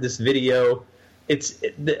doctored this video.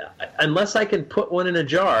 Unless I can put one in a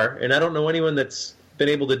jar, and I don't know anyone that's been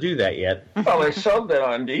able to do that yet. Well, they sold that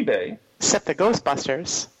on eBay. Except the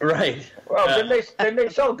Ghostbusters. Right. Well, didn't they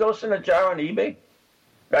sell ghosts in a jar on eBay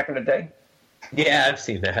back in the day? Yeah, I've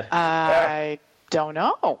seen that. I don't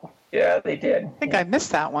know. Yeah, they did. I think I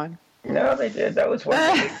missed that one. No, they did. That was one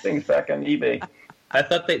of the big things back on eBay. I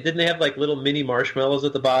thought didn't they have like little mini marshmallows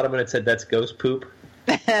at the bottom and it said that's ghost poop?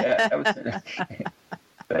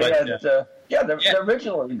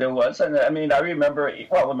 Originally there was, and I mean I remember.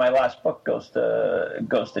 Well, in my last book, Ghost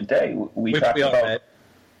a Day, we talked about. Of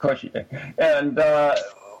course you did, and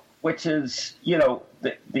which is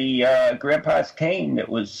the Grandpa's cane that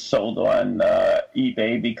was sold on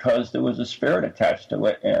eBay because there was a spirit attached to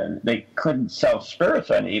it, and they couldn't sell spirits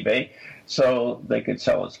on eBay, so they could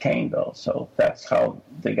sell his cane though. So that's how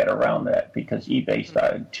they got around that, because eBay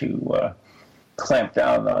started to clamp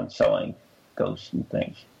down on selling ghosts and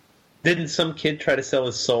things. Didn't some kid try to sell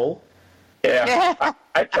his soul? Yeah,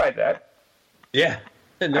 I tried that. Yeah.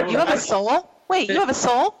 You have a soul? Wait, you have a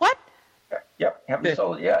soul? What? Yep, have a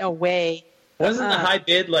soul, yeah. No way. Wasn't the high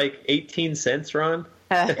bid like 18 cents, Ron?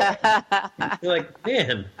 You're like,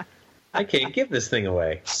 man, I can't give this thing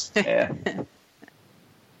away. Yeah.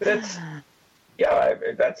 I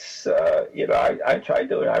tried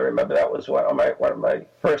doing it. I remember that was one of my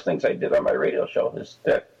first things I did on my radio show is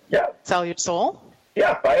that, sell your soul?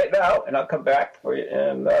 Yeah, buy it now, and I'll come back for you,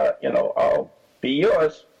 and, I'll be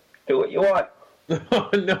yours. Do what you want.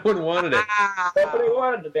 No one wanted it. Nobody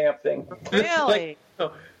wanted the damn thing. Really?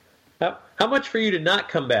 How much for you to not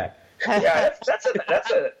come back? Yeah, that's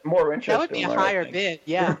a more interesting. That would be a one, higher bid.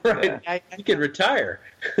 Yeah. Right. Yeah. You could retire.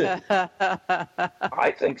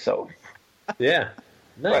 I think so. Yeah.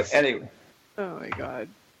 Nice. But anyway. Oh my God.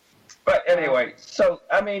 But anyway, so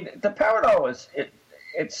I mean, the paranormal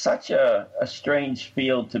it's such a strange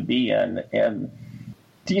field to be in, and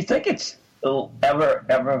do you think it'll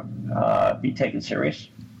ever be taken serious?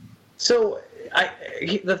 So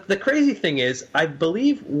the crazy thing is, I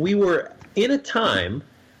believe we were in a time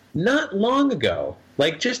not long ago,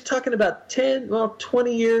 like just talking about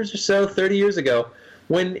 20 years or so, 30 years ago,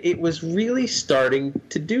 when it was really starting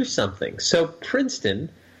to do something. So Princeton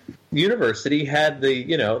University had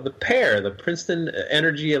the PAIR, the Princeton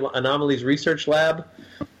Energy Anomalies Research Lab,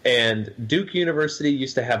 and Duke University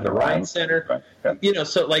used to have the Rhine Center.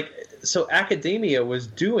 So academia was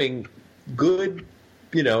doing good,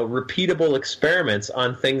 repeatable experiments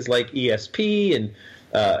on things like ESP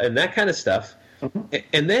and that kind of stuff. Mm-hmm.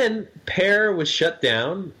 And then PAIR was shut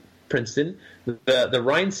down, Princeton. The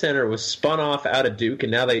Rhine Center was spun off out of Duke,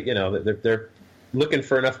 and now they're looking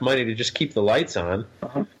for enough money to just keep the lights on.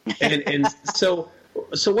 Uh-huh. And so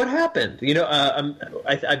what happened?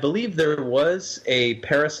 I believe there was a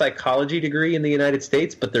parapsychology degree in the United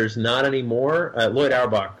States, but there's not anymore. Lloyd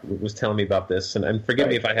Auerbach was telling me about this, and forgive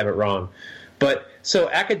me if I have it wrong. But so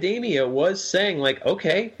academia was saying, like,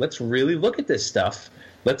 okay, let's really look at this stuff.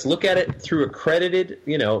 Let's look at it through accredited,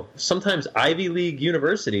 sometimes Ivy League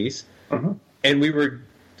universities, uh-huh. And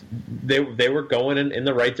they were going in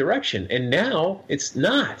the right direction. And now it's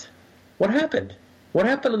not. What happened? What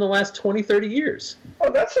happened in the last 20, 30 years?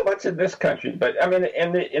 Well, not so much in this country, but I mean,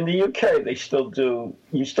 in the UK, they still do.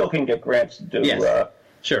 You still can get grants to do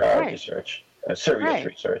research, serious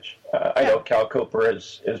research. I know Cal Cooper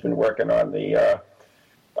has been working on the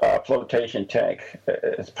flotation tank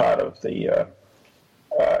as part of the.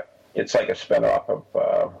 It's like a spinoff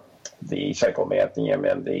of the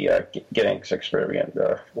cyclomanthium and the Giddings experiment,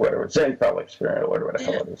 whatever, Zenfeld experiment, or whatever the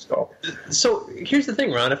hell it is called. So here's the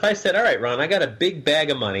thing, Ron. If I said, all right, Ron, I got a big bag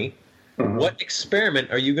of money, mm-hmm. What experiment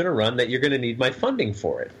are you going to run that you're going to need my funding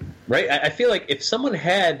for it? Right? I feel like if someone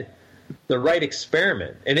had the right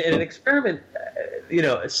experiment, and an experiment,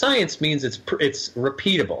 science means it's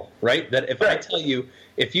repeatable, right? That if I tell you,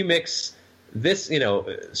 if you mix this,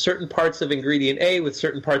 certain parts of ingredient A with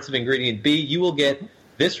certain parts of ingredient B, you will get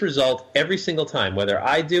this result every single time, whether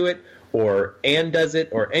I do it or Ann does it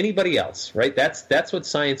or anybody else, right? That's what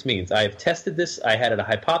science means. I have tested this. I had a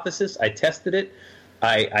hypothesis. I tested it.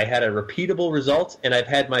 I had a repeatable result, and I've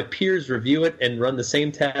had my peers review it and run the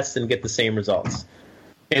same tests and get the same results.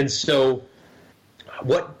 And so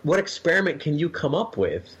what experiment can you come up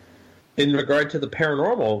with in regard to the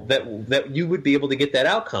paranormal that you would be able to get that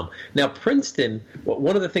outcome? Now, Princeton,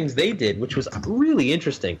 one of the things they did, which was really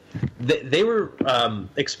interesting, they were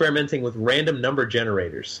experimenting with random number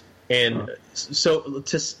generators. And so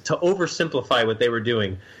to oversimplify what they were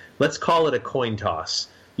doing, let's call it a coin toss.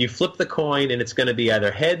 You flip the coin, and it's going to be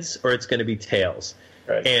either heads or it's going to be tails.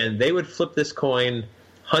 Right. And they would flip this coin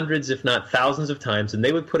hundreds, if not thousands of times, and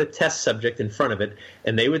they would put a test subject in front of it,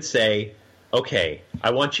 and they would say, okay,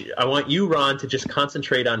 I want you, Ron, to just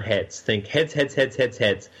concentrate on heads. Think heads, heads, heads, heads,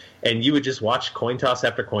 heads, and you would just watch coin toss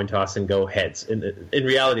after coin toss and go heads. In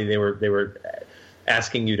reality, they were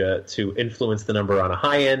asking you to influence the number on a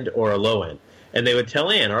high end or a low end, and they would tell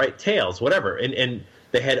Ann, all right, tails, whatever, and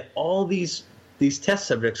they had all these test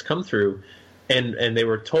subjects come through, and they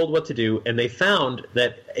were told what to do, and they found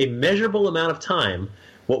that a measurable amount of time,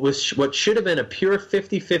 what should have been a pure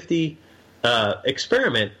 50-50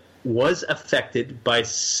 experiment, was affected by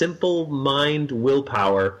simple mind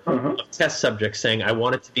willpower of test subjects saying, I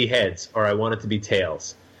want it to be heads or I want it to be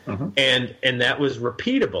tails. And that was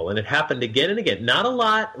repeatable, and it happened again and again. Not a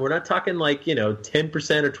lot. We're not talking like 10%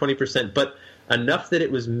 or 20%, but enough that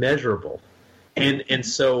it was measurable. And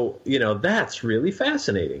so that's really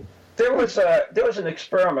fascinating. There was an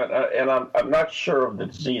experiment, and I'm not sure of the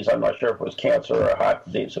disease. I'm not sure if it was cancer or heart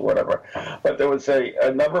disease or whatever. But there was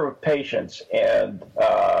a number of patients, and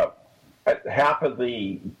half of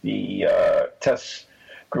the test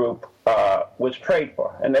group was prayed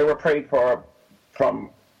for, and they were prayed for from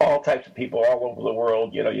all types of people all over the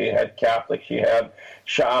world. You had Catholics, you had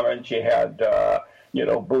shamans, you had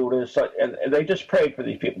Buddhists, and they just prayed for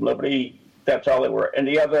these people. Nobody. That's all they were, and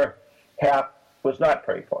the other half was not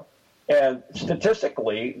prayed for. And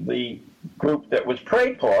statistically, the group that was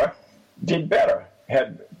prayed for did better,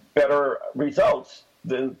 had better results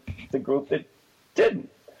than the group that didn't.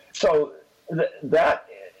 So that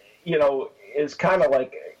is kind of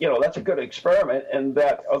like, that's a good experiment. And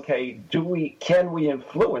that, okay, can we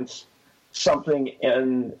influence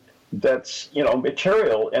something that's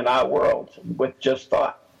material in our world with just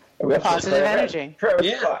thought? Positive energy.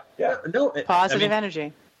 Thought. Yeah. No, Positive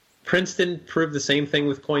energy. Princeton proved the same thing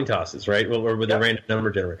with coin tosses, right? Or with a random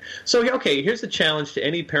number generator. So, okay, here's the challenge to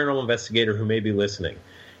any paranormal investigator who may be listening.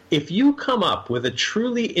 If you come up with a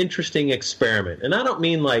truly interesting experiment, and I don't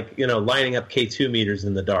mean like, lining up K2 meters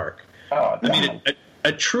in the dark. Oh, no. I mean,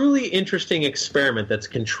 a truly interesting experiment that's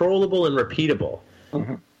controllable and repeatable.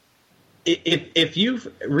 Mm-hmm. If you've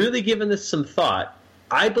really given this some thought,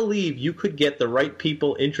 I believe you could get the right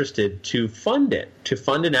people interested to fund it, to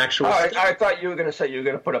fund an actual study. I thought you were going to say you were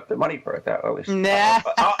going to put up the money for it. That at least. Nah.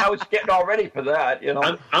 I was getting all ready for that.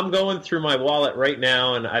 I'm going through my wallet right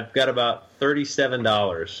now, and I've got about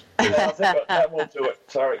 $37. That won't do it.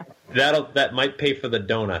 Sorry. That might pay for the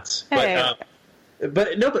donuts. Hey.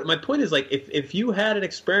 But my point is, like, if you had an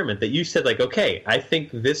experiment that you said, like, okay, I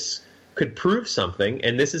think this could prove something,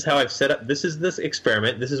 and this is how I've set up. This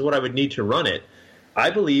experiment. This is what I would need to run it. I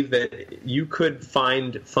believe that you could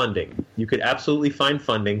find funding. You could absolutely find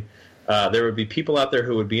funding. There would be people out there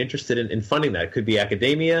who would be interested in funding that. It could be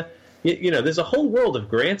academia. There's a whole world of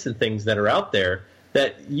grants and things that are out there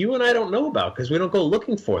that you and I don't know about because we don't go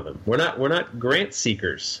looking for them. We're not grant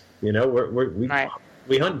seekers. We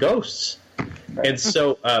hunt ghosts. Right. And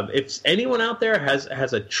so if anyone out there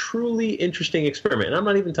has a truly interesting experiment, and I'm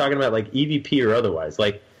not even talking about like EVP or otherwise,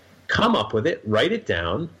 like come up with it, write it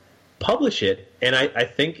down, publish it, and I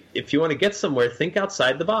think if you want to get somewhere, think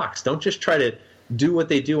outside the box. Don't just try to do what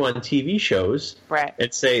they do on TV shows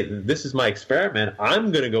and say, this is my experiment.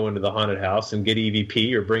 I'm going to go into the haunted house and get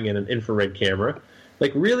EVP or bring in an infrared camera.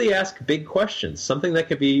 Like, really ask big questions, something that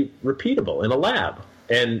could be repeatable in a lab.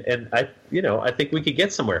 And I think we could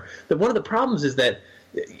get somewhere. But one of the problems is that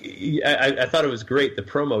I thought it was great, the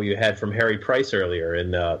promo you had from Harry Price earlier,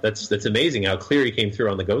 and that's amazing how clear he came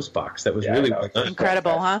through on the Ghost Box. That was really well done.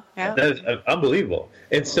 Incredible, huh? Yeah. That is unbelievable.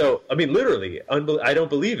 And so, I mean, literally, I don't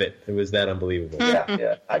believe it. It was that unbelievable.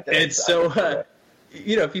 Yeah.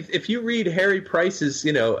 If you read Harry Price's,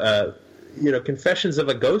 Confessions of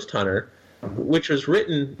a Ghost Hunter, which was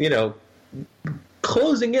written,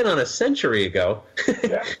 closing in on a century ago,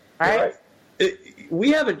 right?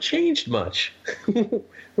 We haven't changed much.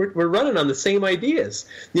 We're running on the same ideas.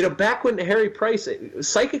 Back when Harry Price,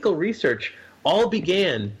 psychical research all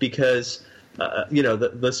began because,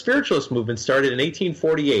 the spiritualist movement started in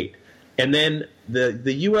 1848. And then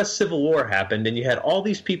the U.S. Civil War happened, and you had all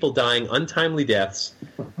these people dying untimely deaths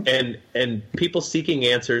and people seeking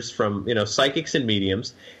answers from, psychics and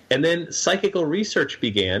mediums. And then psychical research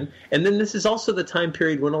began. And then this is also the time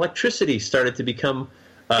period when electricity started to become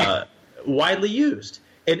widely used.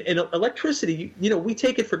 And electricity, we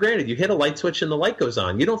take it for granted. You hit a light switch and the light goes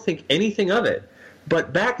on. You don't think anything of it.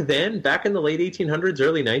 But back then, back in the late 1800s,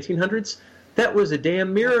 early 1900s, that was a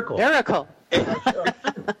damn miracle.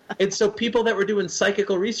 And so people that were doing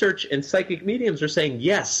psychical research and psychic mediums are saying,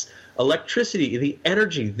 yes, electricity, the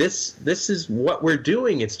energy, this is what we're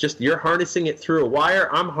doing. It's just you're harnessing it through a wire.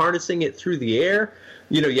 I'm harnessing it through the air.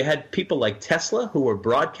 You had people like Tesla who were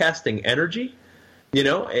broadcasting energy.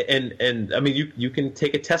 And I mean, you can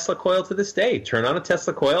take a Tesla coil to this day, turn on a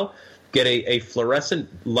Tesla coil, get a fluorescent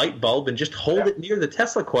light bulb, and just hold it near the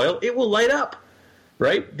Tesla coil. It will light up,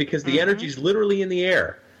 right? Because the energy is literally in the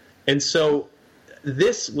air. And so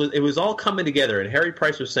it was all coming together. And Harry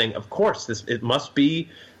Price was saying, of course, it must be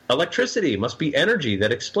electricity, it must be energy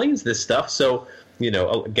that explains this stuff. So,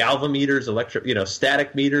 galvameters,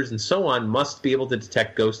 static meters, and so on must be able to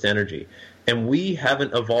detect ghost energy. And we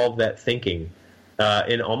haven't evolved that thinking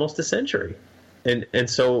in almost a century, and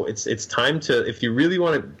so it's time to, if you really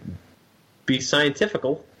want to be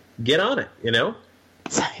scientifical, get on it.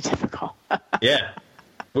 Scientifical. Yeah,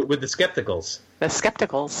 with the skepticals. The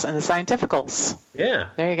skepticals and the scientificals. Yeah.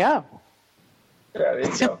 There you go. Yeah,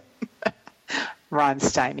 there you go. Ron's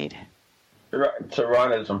stymied. It's a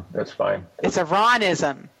Ronism. That's fine. It's a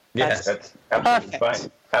Ronism. Yes, that's absolutely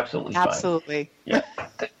fine. Absolutely fine. Absolutely. Yeah.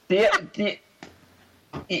 The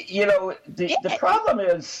problem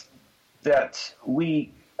is that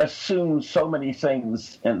we assume so many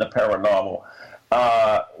things in the paranormal.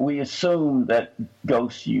 We assume that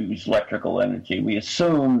ghosts use electrical energy. We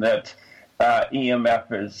assume that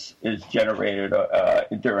EMF is generated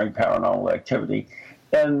during paranormal activity,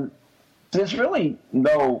 and there's really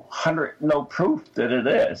no proof that it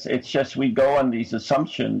is. It's just we go on these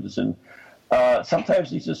assumptions, and sometimes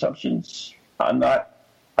these assumptions are not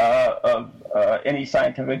of any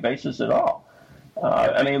scientific basis at all.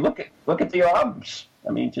 I mean, look at the Orbs.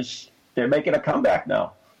 I mean, they're making a comeback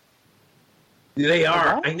now. They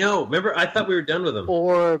are. I know. Remember, I thought we were done with them.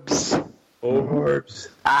 Orbs. Orbs.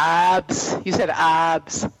 Abs. You said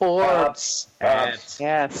abs. Orbs. Abs.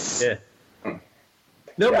 Yes. Yeah.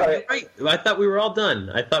 No, but you're right. I thought we were all done.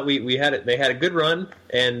 I thought we had it. They had a good run,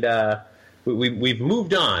 and we've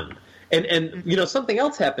moved on. And you know, something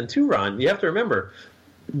else happened too, Ron. You have to remember,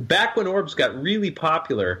 back when orbs got really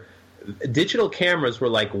popular, digital cameras were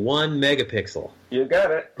like 1 megapixel. You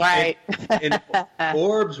got it. Right. And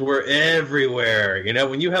orbs were everywhere. You know,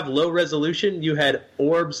 when you have low resolution, you had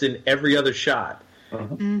orbs in every other shot.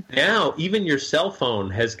 Now, even your cell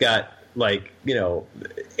phone has got, like, you know,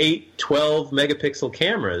 8, 12 megapixel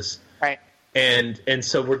cameras. Right. And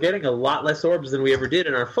so we're getting a lot less orbs than we ever did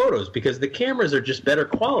in our photos because the cameras are just better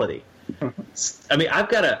quality. I mean, I've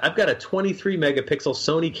got a 23 megapixel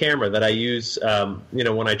Sony camera that I use, you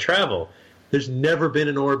know, when I travel. There's never been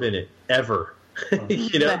an orb in it ever.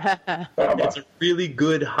 You know, it's a really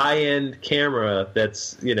good high end camera.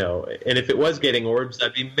 That's, you know, and if it was getting orbs,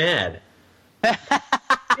 I'd be mad.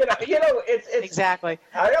 You know, it's exactly.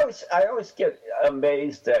 I always get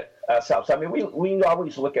amazed at ourselves. I mean, we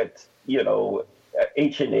always look at, you know,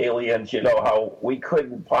 ancient aliens. You know, how we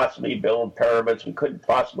couldn't possibly build pyramids, we couldn't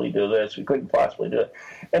possibly do this, we couldn't possibly do it.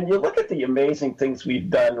 And you look at the amazing things we've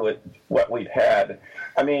done with what we've had.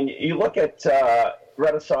 I mean, you look at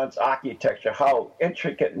Renaissance architecture, how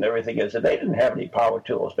intricate and everything is, and they didn't have any power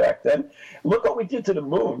tools back then. Look what we did to the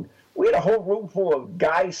moon. We had a whole room full of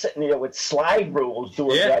guys sitting there with slide rules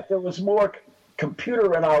doing that. There was more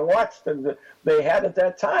computer in our watch than they had at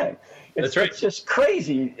that time. That's right. It's just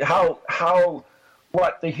crazy how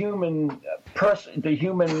what the human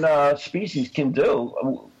species can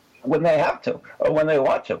do when they have to or when they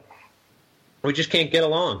want to. We just can't get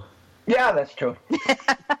along. Yeah, that's true.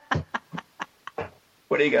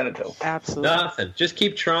 What are you going to do? Absolutely. Nothing. Just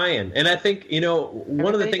keep trying. And I think, you know,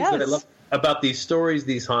 one of the things that I love about these stories,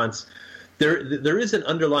 these haunts, there is an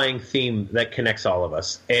underlying theme that connects all of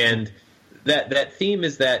us. And that theme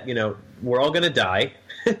is that, you know, we're all going to die.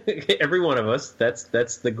 Every one of us.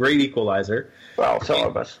 That's the great equalizer. Well, some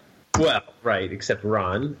of us. Well, right, except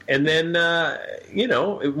Ron. And then, you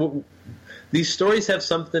know, these stories have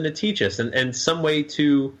something to teach us and some way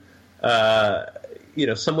to, you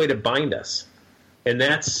know, some way to bind us. And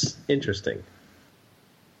that's interesting.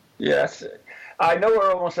 Yes. I know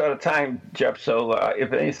we're almost out of time, Jeff, so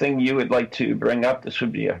if anything you would like to bring up, this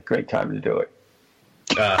would be a great time to do it.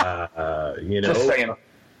 You know, just saying.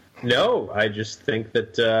 No, I just think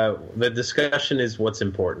that the discussion is what's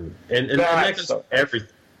important. And that goes everything.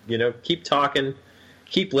 You know, keep talking,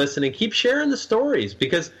 keep listening, keep sharing the stories,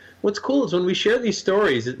 because what's cool is when we share these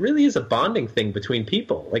stories, it really is a bonding thing between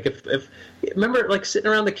people. Like if remember, like sitting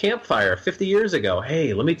around the campfire 50 years ago,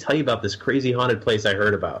 hey, let me tell you about this crazy haunted place I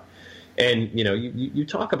heard about. And, you know, you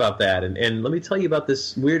talk about that, and let me tell you about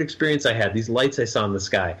this weird experience I had, these lights I saw in the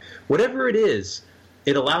sky. Whatever it is,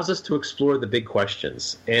 it allows us to explore the big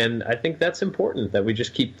questions. And I think that's important, that we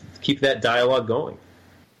just keep that dialogue going.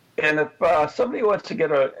 And if somebody wants to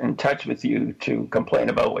get in touch with you to complain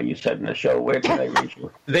about what you said in the show, where can they reach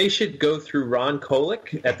you? They should go through Ron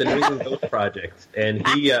Kolick at the New England Ghost Project, and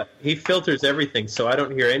he filters everything, so I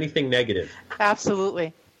don't hear anything negative.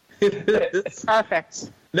 Absolutely.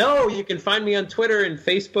 Perfect. No, you can find me on Twitter and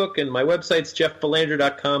Facebook, and my website's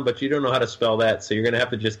jeffbelanger.com, but you don't know how to spell that, so you're going to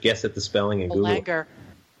have to just guess at the spelling in Google.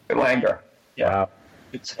 Belanger. Yeah.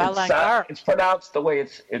 It's Belanger. It's pronounced the way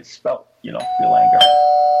it's spelled, you know, Belanger.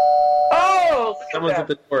 Oh! Someone's at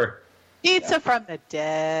the door. Pizza from the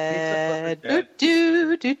dead.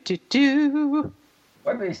 Do.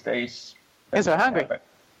 One of these days. Because we're hungry.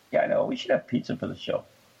 Yeah, I know. We should have pizza for the show.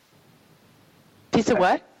 Pizza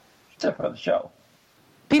what? Pizza for the show.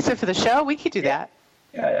 Pizza for the show? We could do that.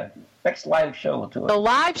 Yeah. Next live show we'll do it. The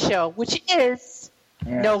live show, which is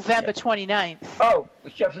November 29th. Oh,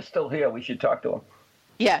 Jeff is still here. We should talk to him.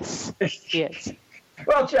 Yes, he is.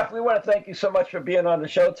 Well, Jeff, we want to thank you so much for being on the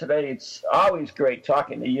show today. It's always great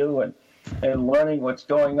talking to you and learning what's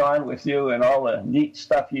going on with you and all the neat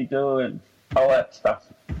stuff you do and all that stuff.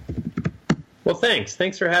 Well, thanks.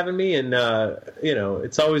 Thanks for having me. And, you know,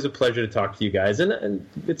 it's always a pleasure to talk to you guys. And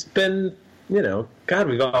it's been, you know, God,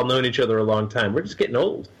 we've all known each other a long time. We're just getting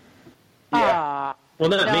old. Yeah. Well,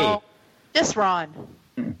 not me. Just Ron.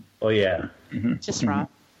 Oh, yeah. Just Ron.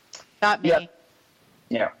 Not me.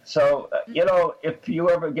 Yeah. So, you know, if you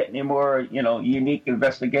ever get any more, you know, unique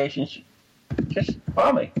investigations, just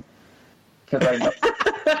call me. Because I know.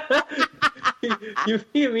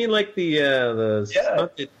 You mean like the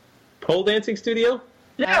haunted pole dancing studio?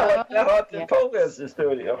 Yeah, like the haunted pole dancing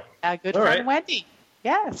studio. Our good friend Wendy.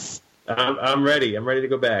 Yes. I'm ready. I'm ready to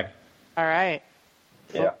go back. All right.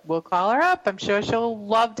 Yeah. We'll call her up. I'm sure she'll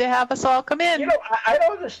love to have us all come in. You know, I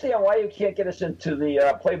don't understand why you can't get us into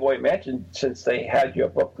the Playboy Mansion since they had your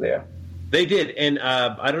book there. They did, and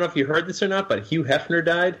I don't know if you heard this or not, but Hugh Hefner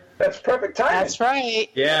died. That's perfect timing. That's right.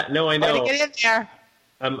 Yeah, no, I know. Way to get in there.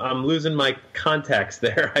 I'm losing my contacts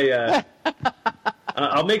there.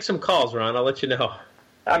 I'll make some calls, Ron. I'll let you know.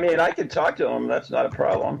 I mean, I can talk to him. That's not a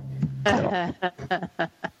problem. You know.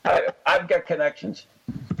 I've got connections.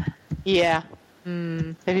 Yeah.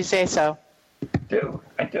 If you say so.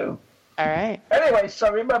 I do. All right. Anyway,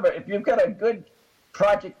 so remember, if you've got a good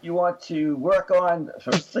project you want to work on,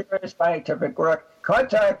 some serious scientific work,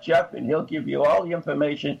 contact Jeff and he'll give you all the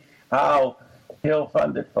information how he'll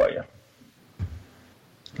fund it for you.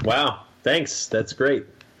 Wow. Thanks. That's great.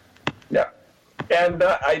 Yeah. And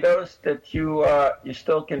I noticed that you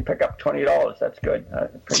still can pick up $20. That's good. I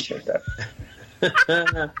appreciate that.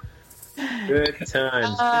 Good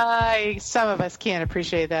times. Some of us can't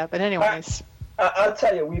appreciate that, but anyways. I'll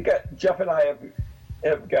tell you, Jeff and I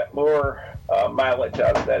have got more mileage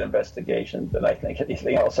out of that investigation than I think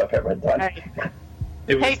anything else I've ever done. Right.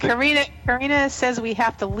 Hey, Karina says we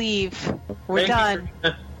have to leave. We're done.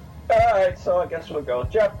 All right, so I guess we'll go.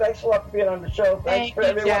 Jeff, thanks a lot for being on the show. Thanks for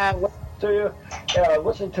everyone for listening to you.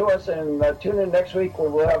 Listen to us and tune in next week where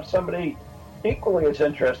we'll have somebody equally as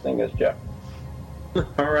interesting as Jeff.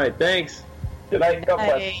 All right, thanks. Good night. God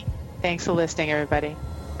bless. Thanks for listening, everybody.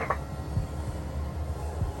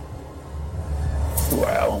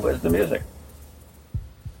 Well, where's the music?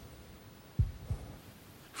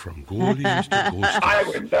 From Goldie's to Ghost. I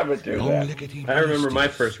would never do that. I remember my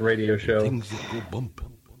first radio show. Things that go bump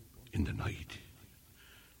in the night.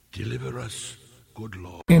 Deliver us, good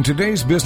Lord. In today's business.